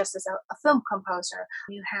 not just as a film composer.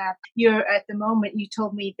 You're at the moment, you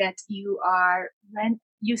told me that you are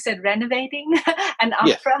you said renovating an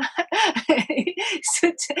opera.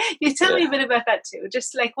 So you tell me a bit about that too.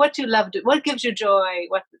 Just like what you love, what gives you joy.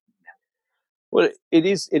 Well, it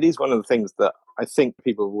is one of the things that I think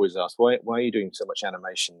people always ask, why are you doing so much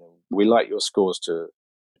animation? We like your scores to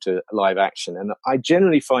live action. And I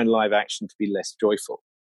generally find live action to be less joyful.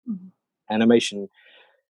 Mm-hmm. Animation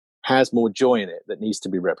has more joy in it that needs to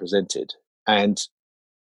be represented. And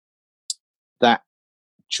that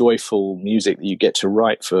joyful music that you get to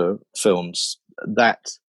write for films,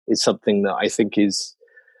 that is something that I think is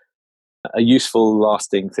a useful,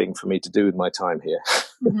 lasting thing for me to do with my time here.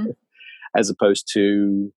 Mm-hmm. As opposed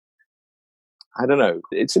to, I don't know,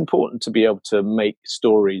 it's important to be able to make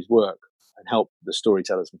stories work and help the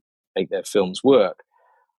storytellers make their films work.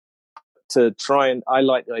 I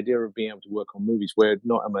like the idea of being able to work on movies where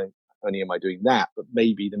not only am I doing that, but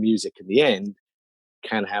maybe the music in the end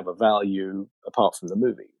can have a value apart from the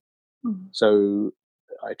movie. Mm-hmm. So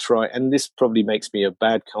I try, and this probably makes me a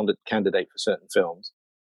bad candidate for certain films,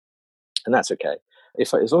 and that's okay.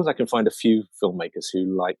 As long as I can find a few filmmakers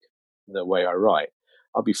who like the way I write,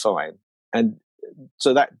 I'll be fine. And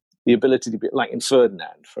so that the ability to be like in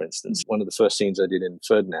Ferdinand, for instance, one of the first scenes I did in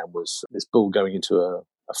Ferdinand was this bull going into a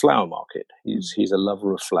flower market. He's a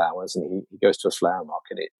lover of flowers, and he goes to a flower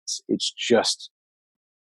market. It's just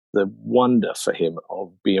the wonder for him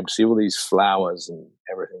of being able to see all these flowers and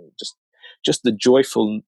everything. Just the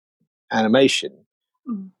joyful animation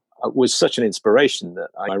was such an inspiration that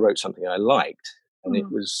I wrote something I liked, and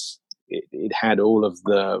it had all of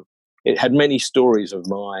it had many stories of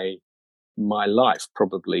my life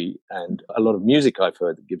probably, and a lot of music I've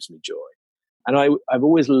heard that gives me joy. And I've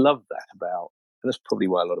always loved that about, and that's probably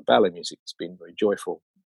why a lot of ballet music has been very joyful.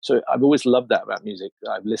 So I've always loved that about music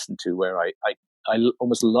that I've listened to, where I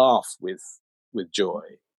almost laugh with joy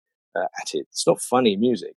at it. It's not funny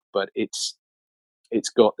music, but it's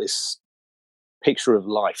got this picture of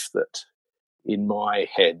life that in my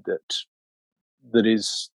head that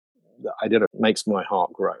I don't know, makes my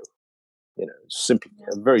heart grow.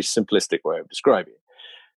 A very simplistic way of describing it.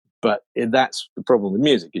 But that's the problem with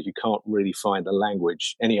music, is you can't really find a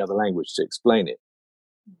language, any other language to explain it.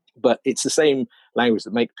 But it's the same language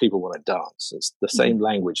that makes people want to dance. It's the same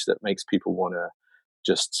language that makes people want to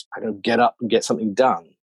just, I don't know, get up and get something done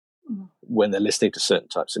when they're listening to certain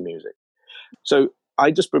types of music. So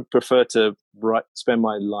I just prefer to spend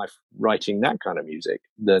my life writing that kind of music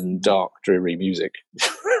than dark, dreary music.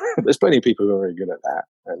 There's plenty of people who are very good at that.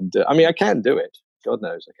 And I mean, I can do it. God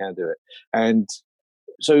knows I can do it. And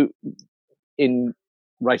so in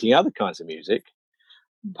writing other kinds of music,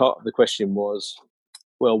 part of the question was,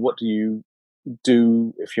 well, what do you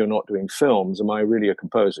do if you're not doing films? Am I really a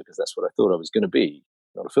composer? Because that's what I thought I was going to be,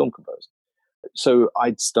 not a film composer. So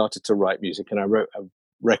I'd started to write music, and I wrote a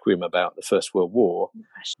requiem about the First World War,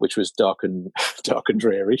 which was dark and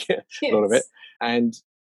dreary, a lot of it. And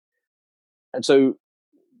so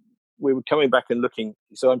we were coming back and looking.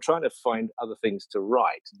 So I'm trying to find other things to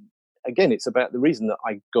write. Again, it's about the reason that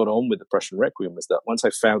I got on with the Prussian Requiem was that once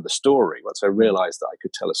I found the story, once I realized that I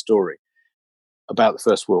could tell a story about the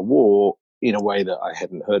First World War in a way that I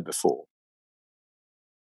hadn't heard before.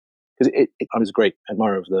 Because I was a great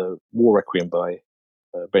admirer of the War Requiem by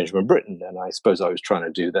Benjamin Britten, and I suppose I was trying to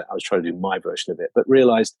do that. I was trying to do my version of it, but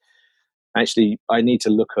realized actually I need to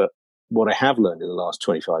look at what I have learned in the last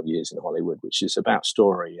 25 years in Hollywood, which is about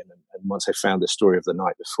story. And once I found the story of the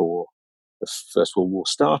night before the First World War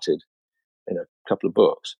started in a couple of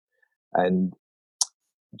books, and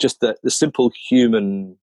just the simple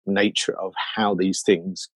human nature of how these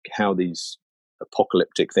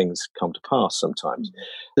apocalyptic things come to pass sometimes.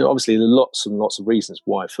 There are obviously lots and lots of reasons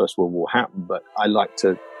why First World War happened, but I like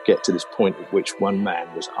to get to this point at which one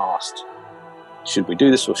man was asked, should we do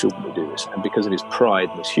this or shouldn't we do this? And because of his pride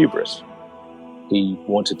and his hubris, he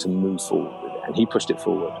wanted to move forward with it, and he pushed it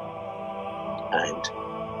forward.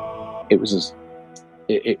 And it was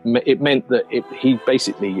it meant that it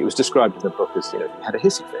was described in the book as, he had a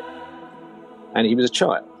hissy fit, and he was a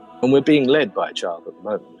child. And we're being led by a child at the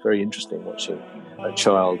moment. It's very interesting watching a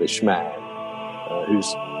childish man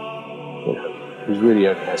who's really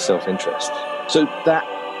only has self-interest. So that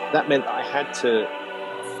meant that I had to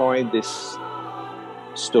find this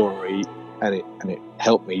story, and it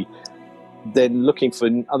helped me. Then looking for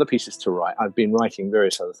other pieces to write, I've been writing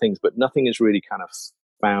various other things, but nothing is really kind of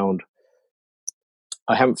found.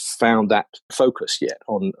 I haven't found that focus yet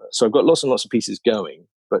so I've got lots and lots of pieces going,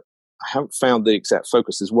 but I haven't found the exact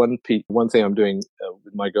focus. There's one thing I'm doing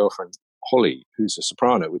with my girlfriend Holly, who's a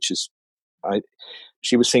soprano, which is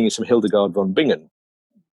she was singing some Hildegard von Bingen,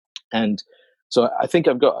 and so I think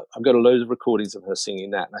I've got a load of recordings of her singing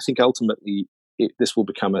that, and I think ultimately this will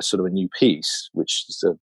become a sort of a new piece, which is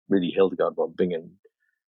a really Hildegard von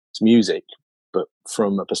Bingen's music, but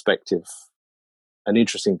from an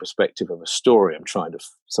interesting perspective of a story I'm trying to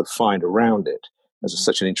sort of find around it as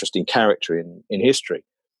such an interesting character in history,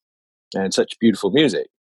 and such beautiful music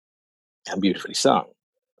and beautifully sung.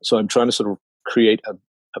 So I'm trying to sort of create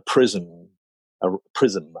a prism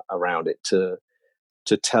around it to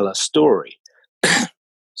tell a story.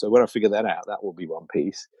 So when I figure that out, that will be one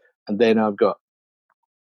piece. And then I've got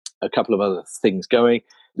a couple of other things going.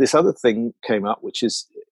 This other thing came up, which is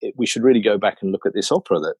we should really go back and look at this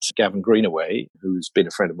opera that Gavin Greenaway, who's been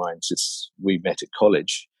a friend of mine since we met at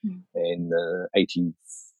college in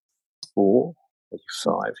 84,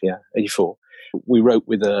 84. We wrote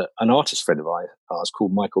with an artist friend of ours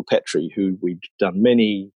called Michael Petrie, who we'd done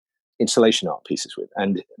many installation art pieces with.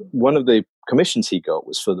 And one of the commissions he got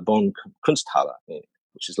was for the Bonn Kunsthalle,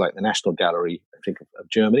 which is like the National Gallery, I think, of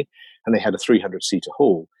Germany. And they had a 300-seater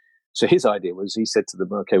hall. So his idea was, he said to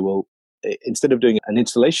them, okay, well, instead of doing an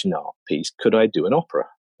installation art piece, could I do an opera?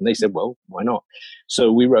 And they said, well, why not?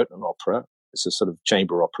 So we wrote an opera. It's a sort of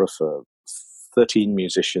chamber opera for 13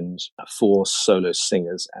 musicians, 4 solo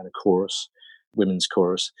singers and a chorus, women's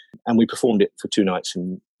chorus. And we performed it for 2 nights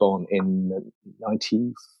in Bonn in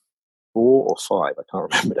 94 or 5. I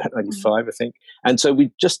can't remember that, 95, I think. And so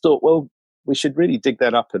we just thought, well, we should really dig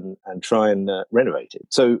that up and try and renovate it.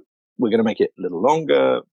 So we're going to make it a little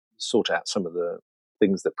longer, sort out some of the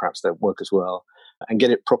things that perhaps don't work as well, and get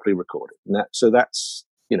it properly recorded. And that's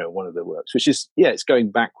one of the works, which is, it's going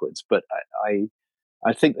backwards, but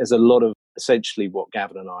I think there's a lot of essentially what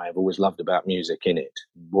Gavin and I have always loved about music in it,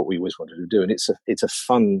 what we always wanted to do. And it's a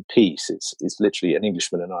fun piece. It's literally an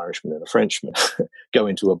Englishman, an Irishman, and a Frenchman go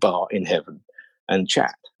into a bar in heaven and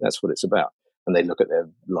chat. That's what it's about. And they look at their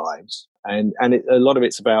lives. And a lot of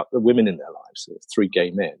it's about the women in their lives. 3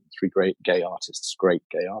 gay men, 3 great gay artists,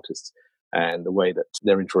 and the way that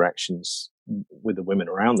their interactions with the women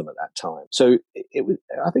around them at that time. So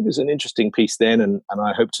I think it was an interesting piece then, and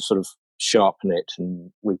I hope to sort of sharpen it,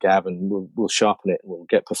 and with Gavin, we'll sharpen it, and we'll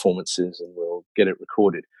get performances, and we'll get it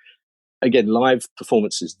recorded. Again, live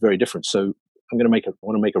performance is very different. So I want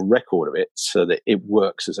to make a record of it so that it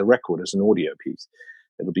works as a record, as an audio piece.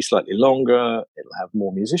 It'll be slightly longer. It'll have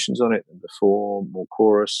more musicians on it than before, more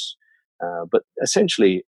chorus. But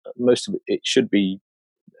essentially, most of it should be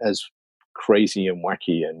as crazy and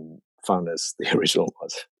wacky and fun as the original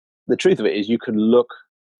was. The truth of it is, you can look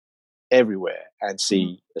everywhere and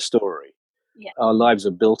see a story. Yeah. Our lives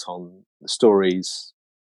are built on the stories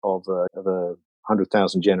of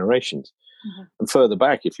 100,000 generations, and further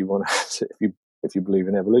back, if you want to, if you believe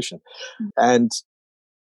in evolution, and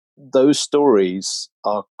those stories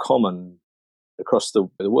are common across the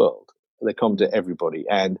world. They're common to everybody,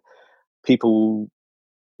 and people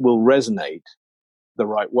will resonate the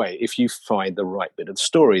right way if you find the right bit of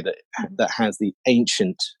story that has the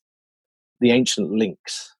ancient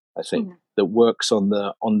links. I think that works on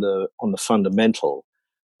the fundamental,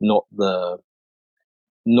 not the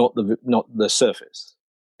surface.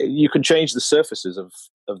 You can change the surfaces of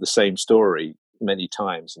the same story many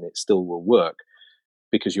times, and it still will work,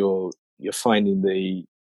 because you're finding the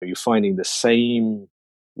same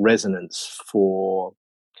resonance for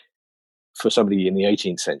somebody in the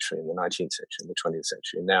 18th century, in the 19th century, in the 20th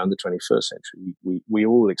century, and now in the 21st century. We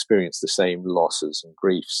all experience the same losses and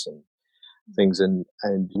griefs and things, and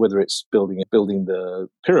whether it's building the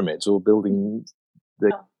pyramids or building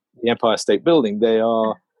the Empire State Building,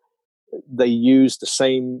 they use the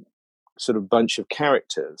same sort of bunch of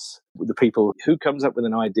characters, the people who comes up with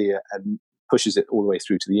an idea and pushes it all the way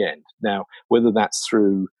through to the end. Now, whether that's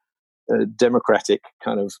through democratic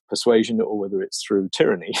kind of persuasion or whether it's through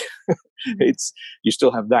tyranny, you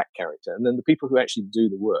still have that character. And then the people who actually do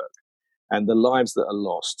the work and the lives that are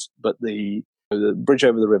lost. But the Bridge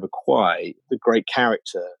Over the River Kwai, the great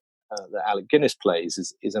character that Alec Guinness plays,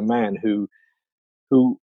 is a man who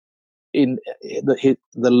in the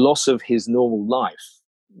loss of his normal life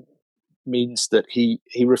means that he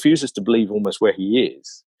refuses to believe almost where he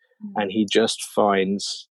is, and he just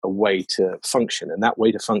finds a way to function, and that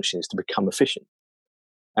way to function is to become efficient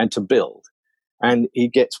and to build. And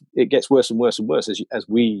it gets worse and worse and worse as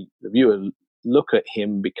we, the viewer, look at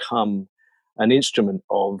him become an instrument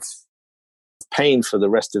of pain for the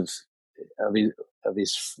rest of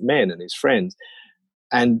his men and his friends.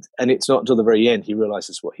 And it's not until the very end he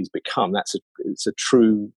realizes what he's become. It's a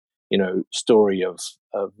true, story of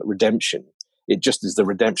redemption. It just is, the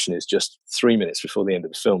redemption is just 3 minutes before the end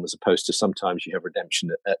of the film, as opposed to sometimes you have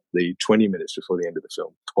redemption at the 20 minutes before the end of the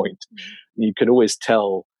film point. You can always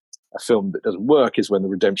tell a film that doesn't work is when the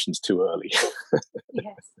redemption's too early.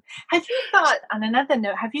 Yes. Have you thought, on another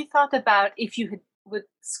note, about if you would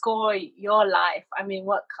score your life? I mean,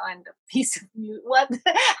 what kind of piece of music?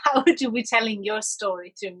 How would you be telling your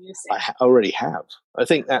story through music? I already have. I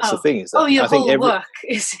think that's the thing. Is that your I think whole work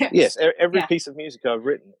is yes. Every piece of music I've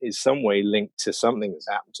written is some way linked to something that's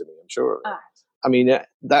happened to me. I'm sure of it. I mean,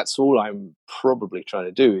 that's all I'm probably trying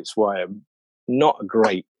to do. It's why I'm not a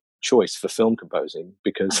great choice for film composing,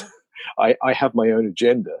 because I have my own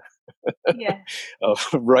agenda of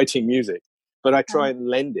writing music, but I try and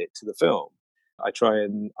lend it to the film. I try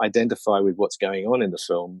and identify with what's going on in the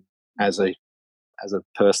film as a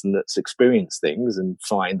person that's experienced things, and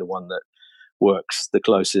find the one that works the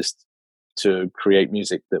closest to create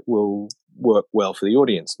music that will work well for the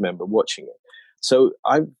audience member watching it. So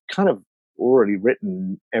I've kind of already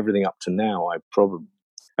written everything up to now.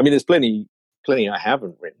 There's plenty I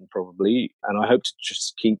haven't written probably, and I hope to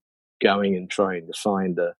just keep going and trying to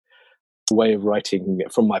find a way of writing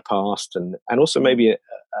from my past, and also maybe a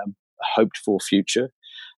hoped for future.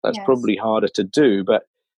 That's probably harder to do, but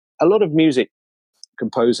a lot of music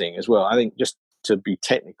composing as well, I think, just to be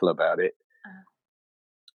technical about it,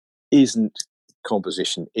 isn't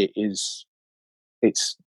composition. It's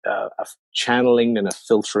a channeling and a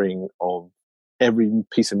filtering of every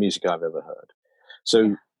piece of music I've ever heard.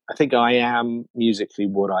 So I think I am musically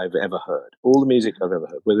what I've ever heard. All the music I've ever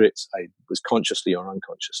heard, whether I was consciously or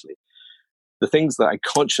unconsciously, the things that I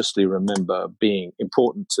consciously remember being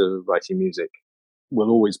important to writing music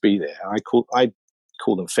will always be there. I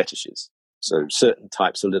call them fetishes. So certain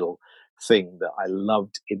types of little thing that I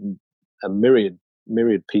loved in a myriad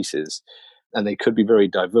pieces, and they could be very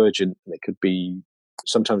divergent. They could be,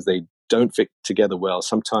 sometimes they don't fit together well.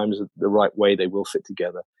 Sometimes the right way they will fit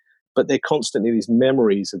together, but they're constantly these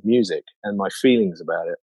memories of music and my feelings about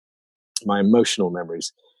it, my emotional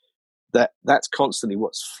memories. That's constantly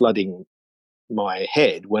what's flooding my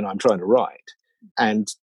head when I'm trying to write. And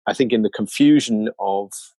I think in the confusion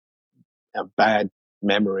of a bad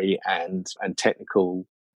memory and technical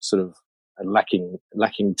sort of lacking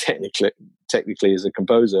technically as a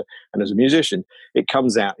composer and as a musician, it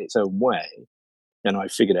comes out its own way. And I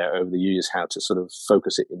figured out over the years how to sort of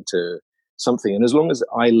focus it into something. And as long as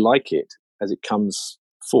I like it as it comes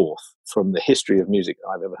forth from the history of music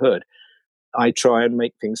I've ever heard, I try and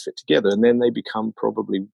make things fit together, and then they become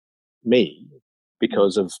probably me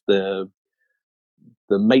because of the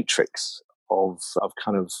matrix of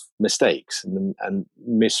kind of mistakes and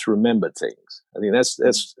misremembered things. I think that's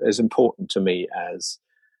as important to me as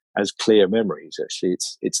clear memories. Actually,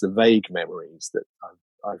 it's the vague memories that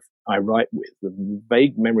I write with, the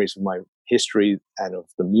vague memories of my history and of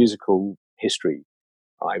the musical history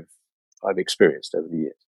I've experienced over the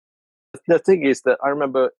years. The thing is that I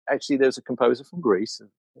remember, actually, there's a composer from Greece,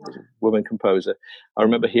 a woman composer. I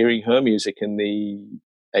remember hearing her music in the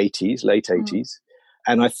 80s, late 80s.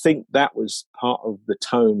 And I think that was part of the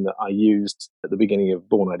tone that I used at the beginning of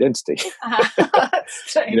Born Identity.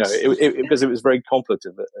 Because it was very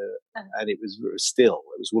contemplative, and it was still.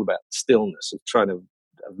 It was all about stillness, of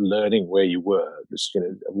learning where you were, just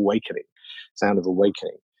awakening, sound of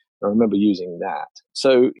awakening. I remember using that.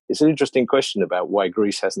 So it's an interesting question about why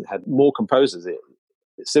Greece hasn't had more composers.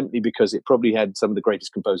 It's simply because it probably had some of the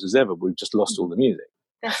greatest composers ever. We've just lost all the music.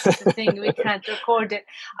 That's the thing, we can't record it.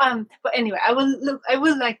 But anyway, I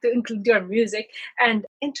will like to include your music. And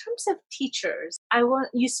in terms of teachers,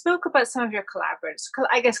 you spoke about some of your collaborators.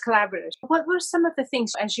 What were some of the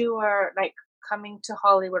things as you were like coming to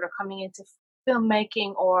Hollywood or coming into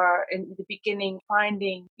filmmaking, or in the beginning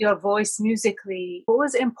finding your voice musically? What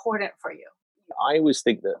was important for you? I always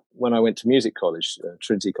think that when I went to music college,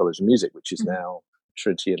 Trinity College of Music, which is now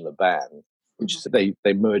Trinity in Laban, which is they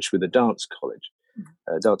merged with a dance college,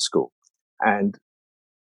 dance school, and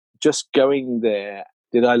just going there.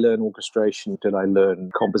 Did I learn orchestration? Did I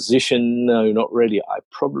learn composition? No, not really. I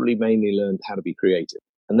probably mainly learned how to be creative,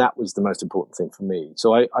 and that was the most important thing for me.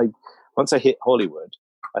 So I once I hit Hollywood,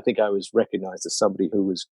 I think I was recognized as somebody who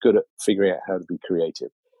was good at figuring out how to be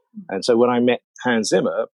creative. And so when I met Hans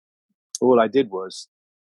Zimmer, all I did was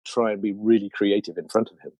try and be really creative in front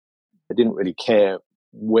of him. I didn't really care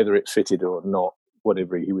whether it fitted or not,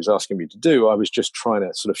 whatever he was asking me to do. I was just trying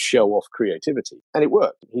to sort of show off creativity. And it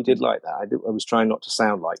worked. He did like that. I was trying not to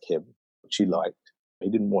sound like him, which he liked. He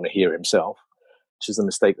didn't want to hear himself, which is a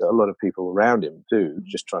mistake that a lot of people around him do,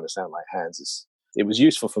 just trying to sound like Hans. It was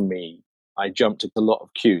useful for me. I jumped at a lot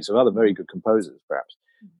of cues of other very good composers, perhaps,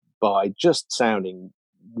 by just sounding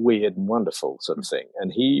weird and wonderful sort of thing.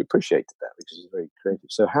 And he appreciated that because he's very creative.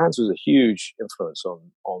 So Hans was a huge influence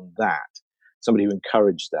on that, somebody who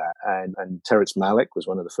encouraged that. And Terrence Malick was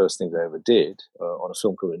one of the first things I ever did on a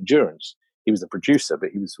film called Endurance. He was the producer,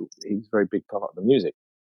 but he was a very big part of the music.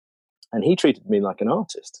 And he treated me like an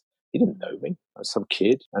artist. He didn't know me. I was some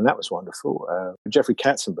kid, and that was wonderful. Jeffrey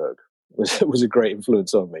Katzenberg was a great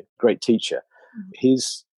influence on me, great teacher.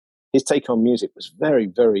 His take on music was very,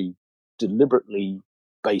 very deliberately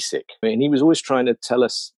basic. And he was always trying to tell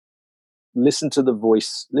us, listen to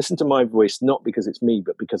my voice, not because it's me,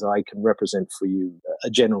 but because I can represent for you a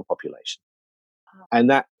general population. And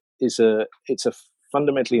that it's a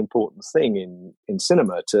fundamentally important thing in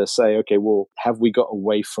cinema, to say, okay, well, have we got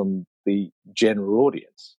away from the general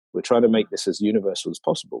audience? We're trying to make this as universal as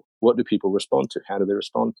possible. What do people respond to? How do they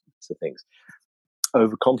respond to things?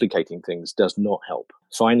 Overcomplicating things does not help.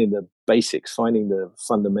 Finding the basics, finding the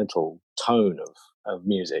fundamental tone of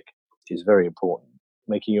music is very important.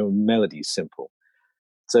 Making your melodies simple.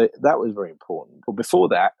 So that was very important. But before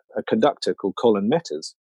that, a conductor called Colin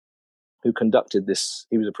Metters, who conducted this,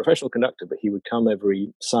 he was a professional conductor, but he would come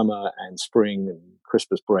every summer and spring and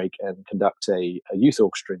Christmas break and conduct a youth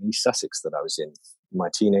orchestra in East Sussex that I was in my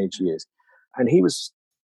teenage years. And he was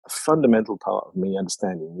a fundamental part of me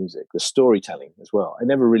understanding music, the storytelling as well. I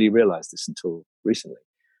never really realized this until recently.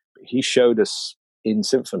 But he showed us in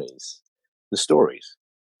symphonies the stories.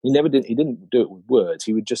 He didn't do it with words.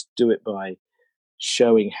 He would just do it by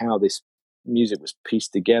showing how this music was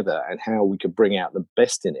pieced together and how we could bring out the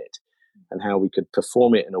best in it and how we could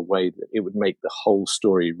perform it in a way that it would make the whole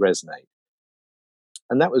story resonate.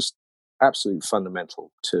 And that was absolutely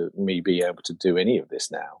fundamental to me being able to do any of this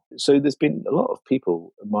now. So there's been a lot of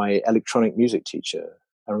people. My electronic music teacher,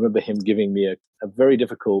 I remember him giving me a very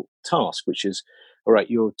difficult task, which is, all right,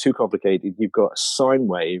 you're too complicated. You've got a sine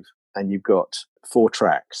wave and you've got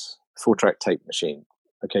 4-track tape machine.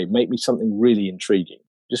 Okay, make me something really intriguing,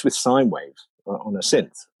 just with sine waves on a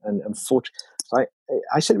synth and 4.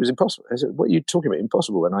 I said it was impossible. I said, what are you talking about?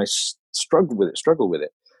 Impossible. And I struggled with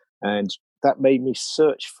it. And that made me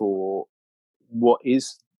search for what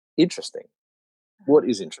is interesting.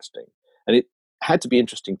 And it had to be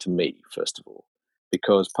interesting to me, first of all.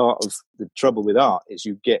 because part of the trouble with art is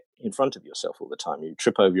you get in front of yourself all the time. You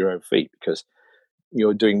trip over your own feet because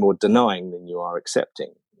you're doing more denying than you are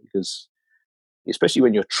accepting, because especially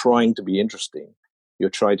when you're trying to be interesting, you're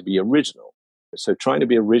trying to be original. So trying to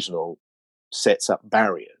be original sets up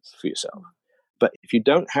barriers for yourself. But if you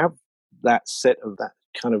don't have that set of that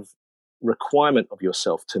kind of requirement of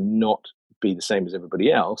yourself to not be the same as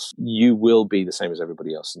everybody else, you will be the same as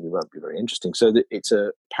everybody else and you won't be very interesting. So that it's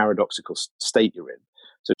a paradoxical state you're in.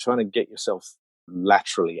 So trying to get yourself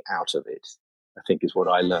laterally out of it, I think, is what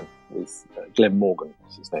I learned with Glenn Morgan,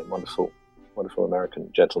 is his name, wonderful American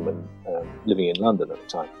gentleman living in London at the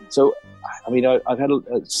time. So, I mean, I've had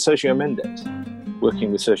Sergio Mendes,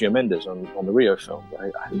 working with Sergio Mendes on the Rio film.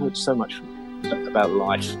 I learned so much about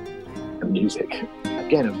life and music.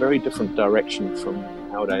 Again, a very different direction from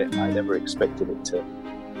how I'd ever expected it to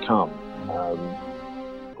come.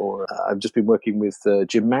 I've just been working with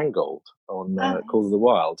Jim Mangold on Call of the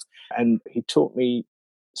Wild, and he taught me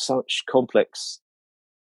such complex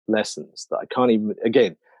lessons that I can't even,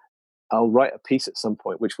 again, I'll write a piece at some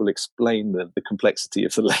point which will explain the complexity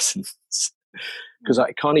of the lessons, because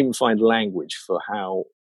I can't even find language for how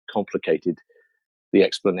complicated the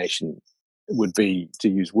explanation would be to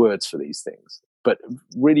use words for these things. But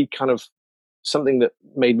really kind of something that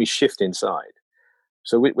made me shift inside.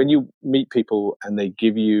 So when you meet people and they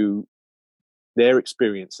give you their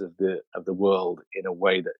experience of the world in a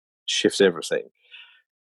way that shifts everything,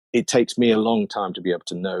 it takes me a long time to be able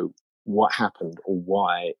to know what happened or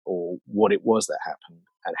why or what it was that happened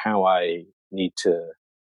and how I need to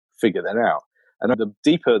figure that out. And the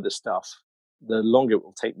deeper the stuff, the longer it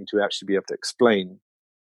will take me to actually be able to explain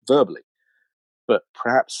verbally. But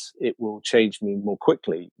perhaps it will change me more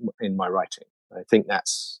quickly in my writing. I think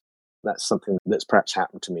that's something that's perhaps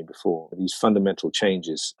happened to me before. These fundamental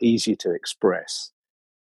changes, easier to express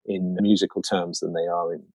in musical terms than they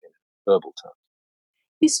are in verbal terms.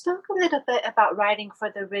 You spoke a little bit about writing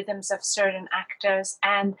for the rhythms of certain actors,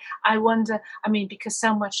 and I wonder, I mean, because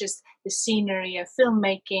so much is the scenery of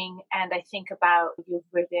filmmaking, and I think about you've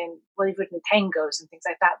written tangos and things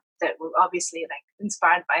like that were obviously like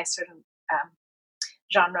inspired by a certain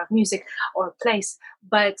genre of music or place.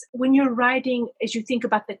 But when you're writing, as you think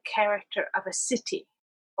about the character of a city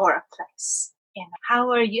or a place,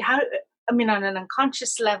 on an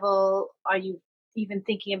unconscious level, are you even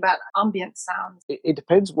thinking about ambient sounds? It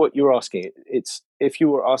depends what you're asking. It's if you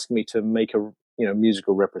were asking me to make a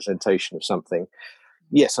musical representation of something,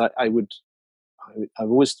 yes, I would. I've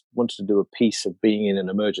always wanted to do a piece of being in an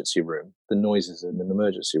emergency room, the noises in an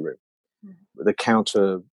emergency room, the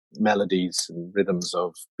counter melodies and rhythms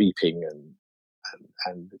of beeping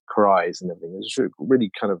and cries and everything. It's a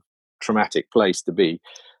really kind of traumatic place to be.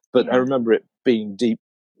 But I remember it being deep.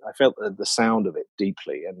 I felt the sound of it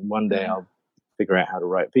deeply, and one day I'll figure out how to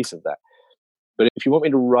write a piece of that. But if you want me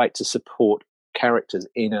to write to support characters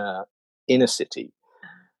in a city,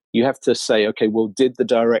 you have to say, okay, well, did the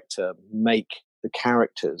director make the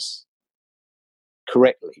characters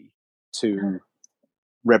correctly to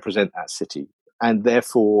represent that city? And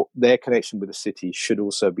therefore, their connection with the city should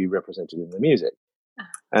also be represented in the music.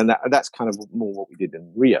 And that's kind of more what we did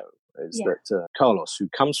in Rio, is that Carlos, who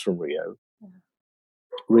comes from Rio,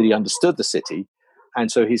 really understood the city. And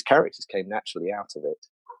so his characters came naturally out of it.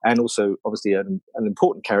 And also, obviously, an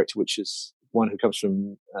important character, which is one who comes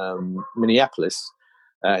from Minneapolis.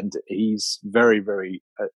 And he's very, very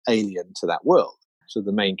alien to that world. So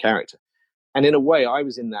the main character. And in a way, I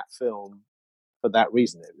was in that film for that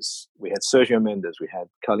reason. We had Sergio Mendes, we had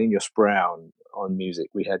Carlinhos Brown on music,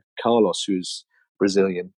 we had Carlos, who's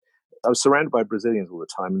Brazilian. I was surrounded by Brazilians all the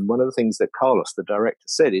time. And one of the things that Carlos, the director,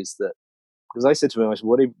 said is that, because I said to him, I said,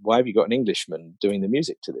 why have you got an Englishman doing the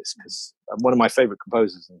music to this? Because one of my favorite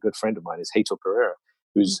composers and a good friend of mine is Heitor Pereira,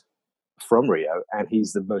 who's from Rio, and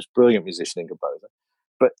he's the most brilliant musician and composer.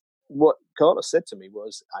 But what Carlos said to me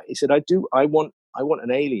was, he said, I want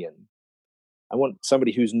an alien. I want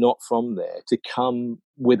somebody who's not from there to come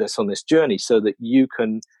with us on this journey so that you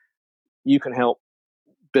can help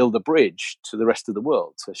build a bridge to the rest of the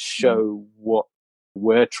world to show what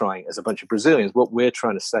we're trying, as a bunch of Brazilians, what we're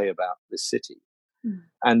trying to say about this city.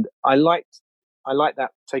 And I liked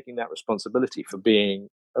that, taking that responsibility for being,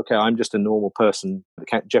 okay, I'm just a normal person,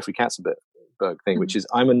 the Jeffrey Katzenberg thing, which is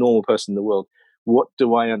I'm a normal person in the world. What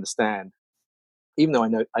do I understand? Even though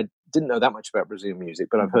I didn't know that much about Brazilian music,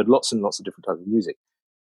 but I've heard lots and lots of different types of music.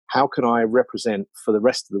 How can I represent for the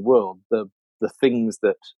rest of the world the things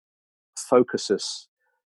that focus us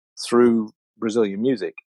through Brazilian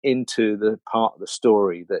music into the part of the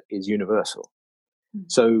story that is universal?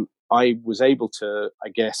 So I was able to, I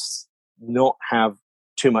guess, not have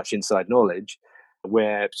too much inside knowledge,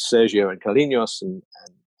 where Sergio and Carlinhos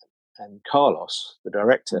and Carlos, the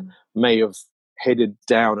director, may have headed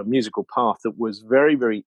down a musical path that was very,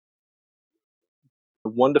 very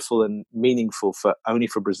wonderful and meaningful only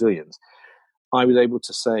for Brazilians. I was able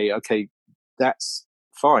to say, okay, that's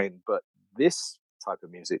fine, but this type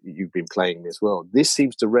of music that you've been playing as well, this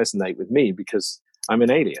seems to resonate with me because I'm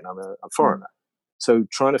an alien, I'm a foreigner. So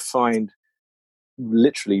trying to find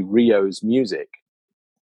literally Rio's music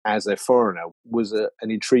as a foreigner was an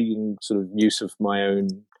intriguing sort of use of my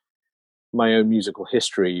own musical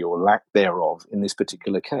history or lack thereof in this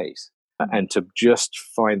particular case, and to just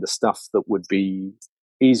find the stuff that would be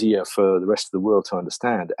easier for the rest of the world to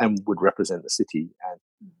understand and would represent the city,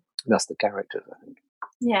 and that's the characters, I think.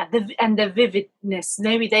 Yeah, the vividness.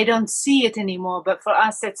 Maybe they don't see it anymore, but for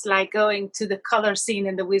us, it's like going to the color scene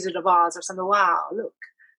in The Wizard of Oz or something. Wow, look,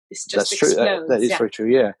 this just explodes. True. That is very true,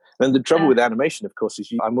 yeah. And the trouble with animation, of course,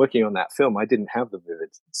 is I'm working on that film. I didn't have the vivid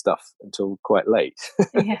stuff until quite late.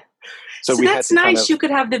 Yeah. So that's nice. You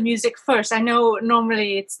could have the music first. I know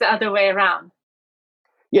normally it's the other way around.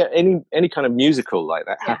 Yeah, any kind of musical like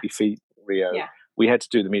that, Happy Feet, Rio, we had to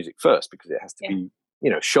do the music first because it has to be,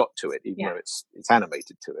 shot to it, even though it's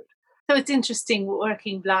animated to it. So it's interesting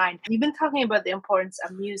working blind. You've been talking about the importance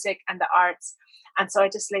of music and the arts. And so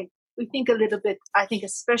we think a little bit, I think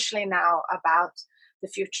especially now, about the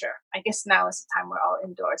future. I guess now is the time we're all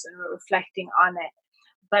indoors and we're reflecting on it.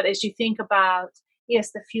 But as you think about,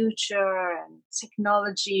 the future and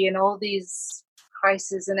technology and all these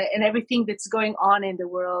crises and everything that's going on in the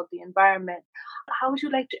world, the environment, how would you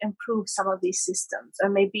like to improve some of these systems or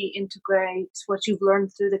maybe integrate what you've learned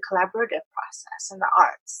through the collaborative process and the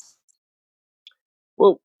arts?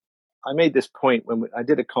 Well, I made this point when I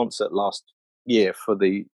did a concert last year for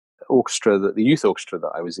the orchestra, the youth orchestra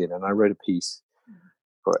that I was in, and I wrote a piece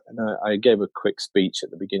for it. And I gave a quick speech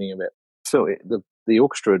at the beginning of it. So the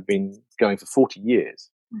orchestra had been going for 40 years.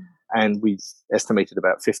 And we estimated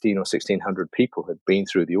about 15 or 1,600 people had been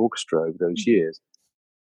through the orchestra over those years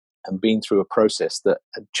and been through a process that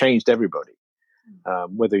had changed everybody,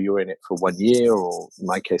 whether you're in it for 1 year or, in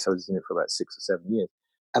my case, I was in it for about 6 or 7 years.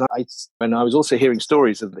 And I was also hearing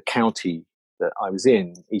stories of the county that I was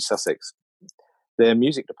in, East Sussex. Their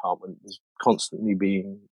music department was constantly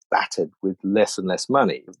being battered with less and less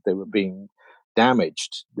money. They were being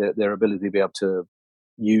damaged, their ability to be able to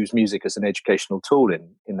use music as an educational tool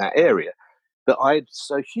in that area that I'd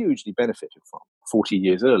so hugely benefited from 40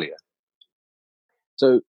 years earlier.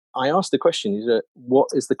 So I asked the question, what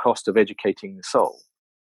is the cost of educating the soul?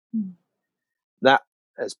 That,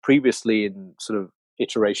 as previously in sort of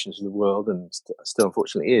iterations of the world, and still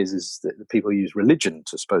unfortunately is that the people use religion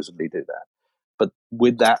to supposedly do that. But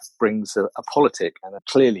with that brings a politic and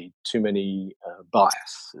clearly too many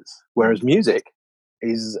biases. Whereas music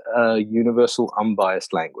is a universal,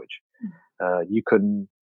 unbiased language. You can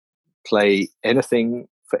play anything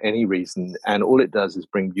for any reason, and all it does is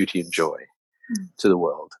bring beauty and joy to the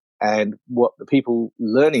world. And what the people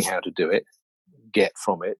learning how to do it get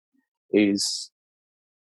from it is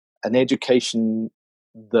an education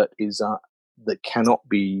that cannot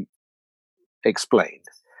be explained.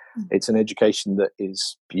 It's an education that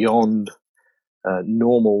is beyond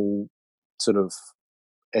normal sort of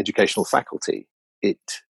educational faculty. It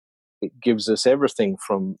gives us everything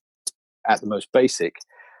from, at the most basic,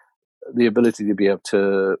 the ability to be able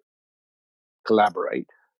to collaborate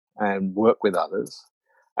and work with others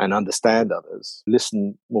and understand others,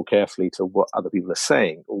 listen more carefully to what other people are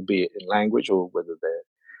saying, albeit in language or whether they're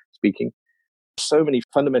speaking. So many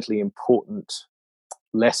fundamentally important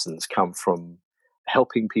lessons come from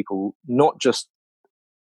helping people not just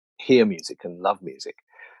hear music and love music,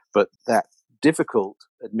 but that difficult,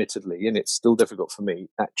 admittedly, and it's still difficult for me,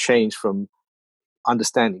 that change from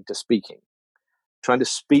understanding to speaking. Trying to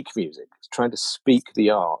speak music, trying to speak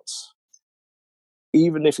the arts,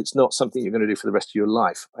 even if it's not something you're going to do for the rest of your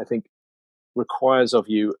life, I think requires of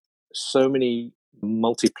you so many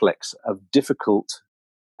multiplex of difficult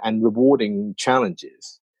and rewarding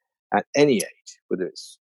challenges at any age, whether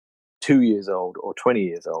it's 2 years old or 20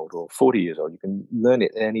 years old or 40 years old. You can learn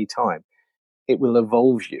it at any time. It will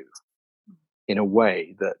evolve you in a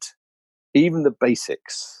way that even the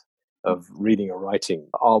basics of reading or writing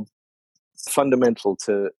are fundamental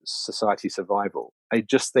to society survival. I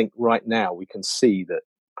just think right now we can see that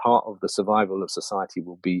part of the survival of society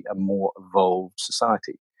will be a more evolved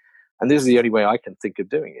society. And this is the only way I can think of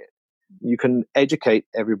doing it. You can educate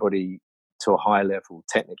everybody to a high level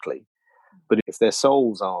technically, but if their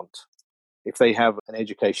souls aren't, if they have an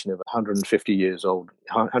education of 150 years old,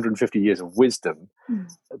 150 years of wisdom,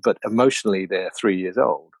 but emotionally they're 3 years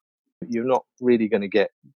old, you're not really going to get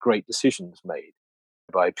great decisions made.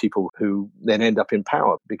 by people who then end up in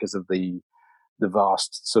power because of the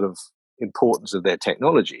vast sort of importance of their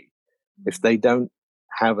technology. If they don't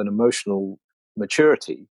have an emotional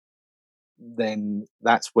maturity, then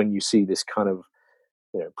that's when you see this kind of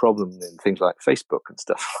problem in things like Facebook and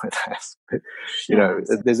stuff like that.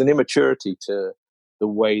 There's an immaturity to the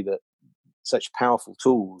way that such powerful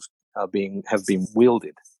tools have been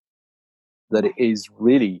wielded, that it is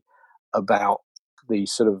really about the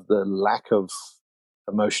sort of the lack of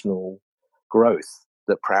emotional growth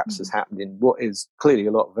that perhaps has happened in what is clearly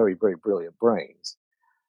a lot of very, very brilliant brains.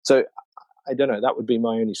 So I don't know, that would be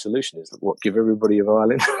my only solution, is give everybody a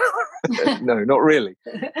violin? No, not really.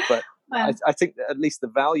 But I think that at least the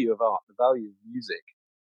value of art, the value of music,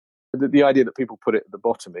 the idea that people put it at the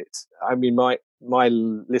bottom, my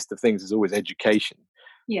list of things is always education.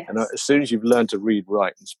 Yes. And as soon as you've learned to read,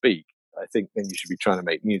 write and speak, I think then you should be trying to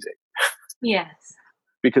make music. Yes.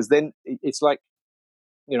 Because then it's like,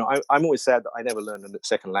 I'm always sad that I never learned a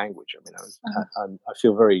second language. I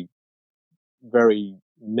feel very, very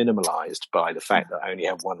minimalized by the fact that I only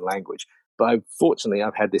have one language. But fortunately,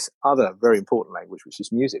 I've had this other very important language, which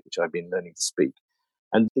is music, which I've been learning to speak.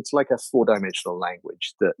 And it's like a 4-dimensional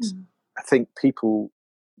language that I think people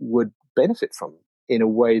would benefit from in a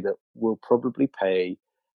way that will probably pay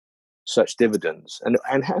such dividends, and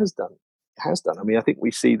has done. I think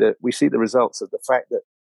we see the results of the fact that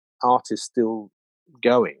art is still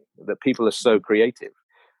going, that people are so creative.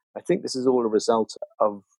 I think this is all a result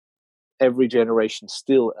of every generation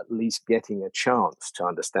still at least getting a chance to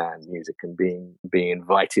understand music and being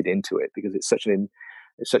invited into it, because it's such an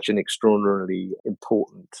extraordinarily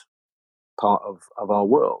important part of our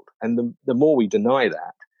world. And the more we deny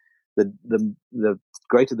that, the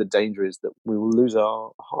greater the danger is that we will lose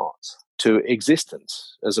our hearts to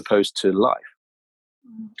existence as opposed to life.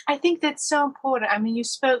 I think that's so important. You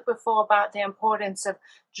spoke before about the importance of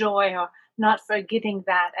joy, or not forgetting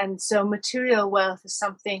that. And so material wealth is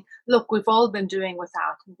something, look, we've all been doing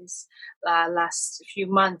without in these last few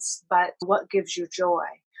months, but what gives you joy?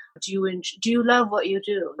 Do you love what you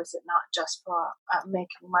do? Is it not just for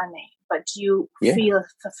making money, but do you feel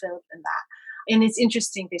fulfilled in that? And it's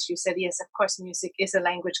interesting that you said, yes, of course, music is a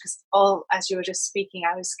language, because as you were just speaking,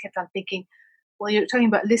 I was kept on thinking, well, you're talking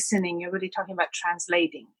about listening, you're really talking about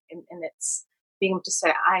translating, and it's being able to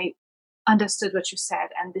say, I understood what you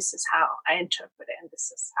said, and this is how I interpret it, and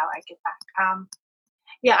this is how I get back.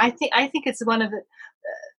 I think it's one of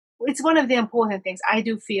the important things. I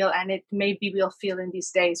do feel, and it maybe we'll feel in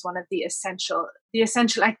these days, one of the essential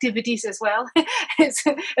activities as well. As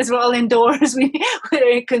we're all indoors,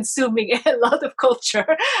 we're consuming a lot of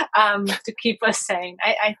culture to keep us sane.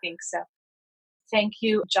 I think so. Thank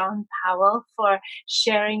you, John Powell, for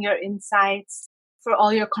sharing your insights, for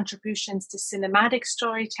all your contributions to cinematic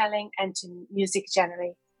storytelling and to music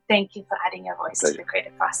generally. Thank you for adding your voice to the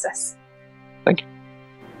creative process. Thank you.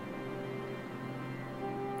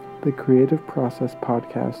 The Creative Process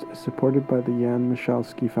podcast is supported by the Jan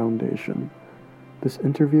Michalski Foundation. This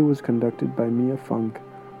interview was conducted by Mia Funk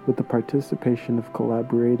with the participation of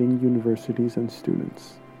collaborating universities and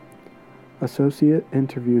students. Associate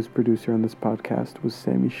interviews producer on this podcast was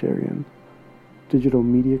Sammy Sherian. Digital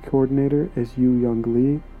media coordinator is Yu Young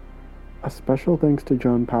Lee. A special thanks to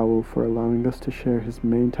John Powell for allowing us to share his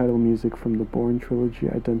main title music from the Bourne Trilogy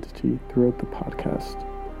identity throughout the podcast.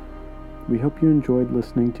 We hope you enjoyed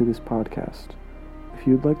listening to this podcast. If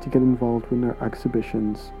you'd like to get involved in our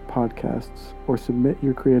exhibitions, podcasts, or submit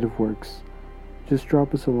your creative works, just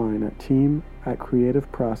drop us a line at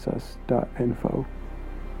team@creativeprocess.info.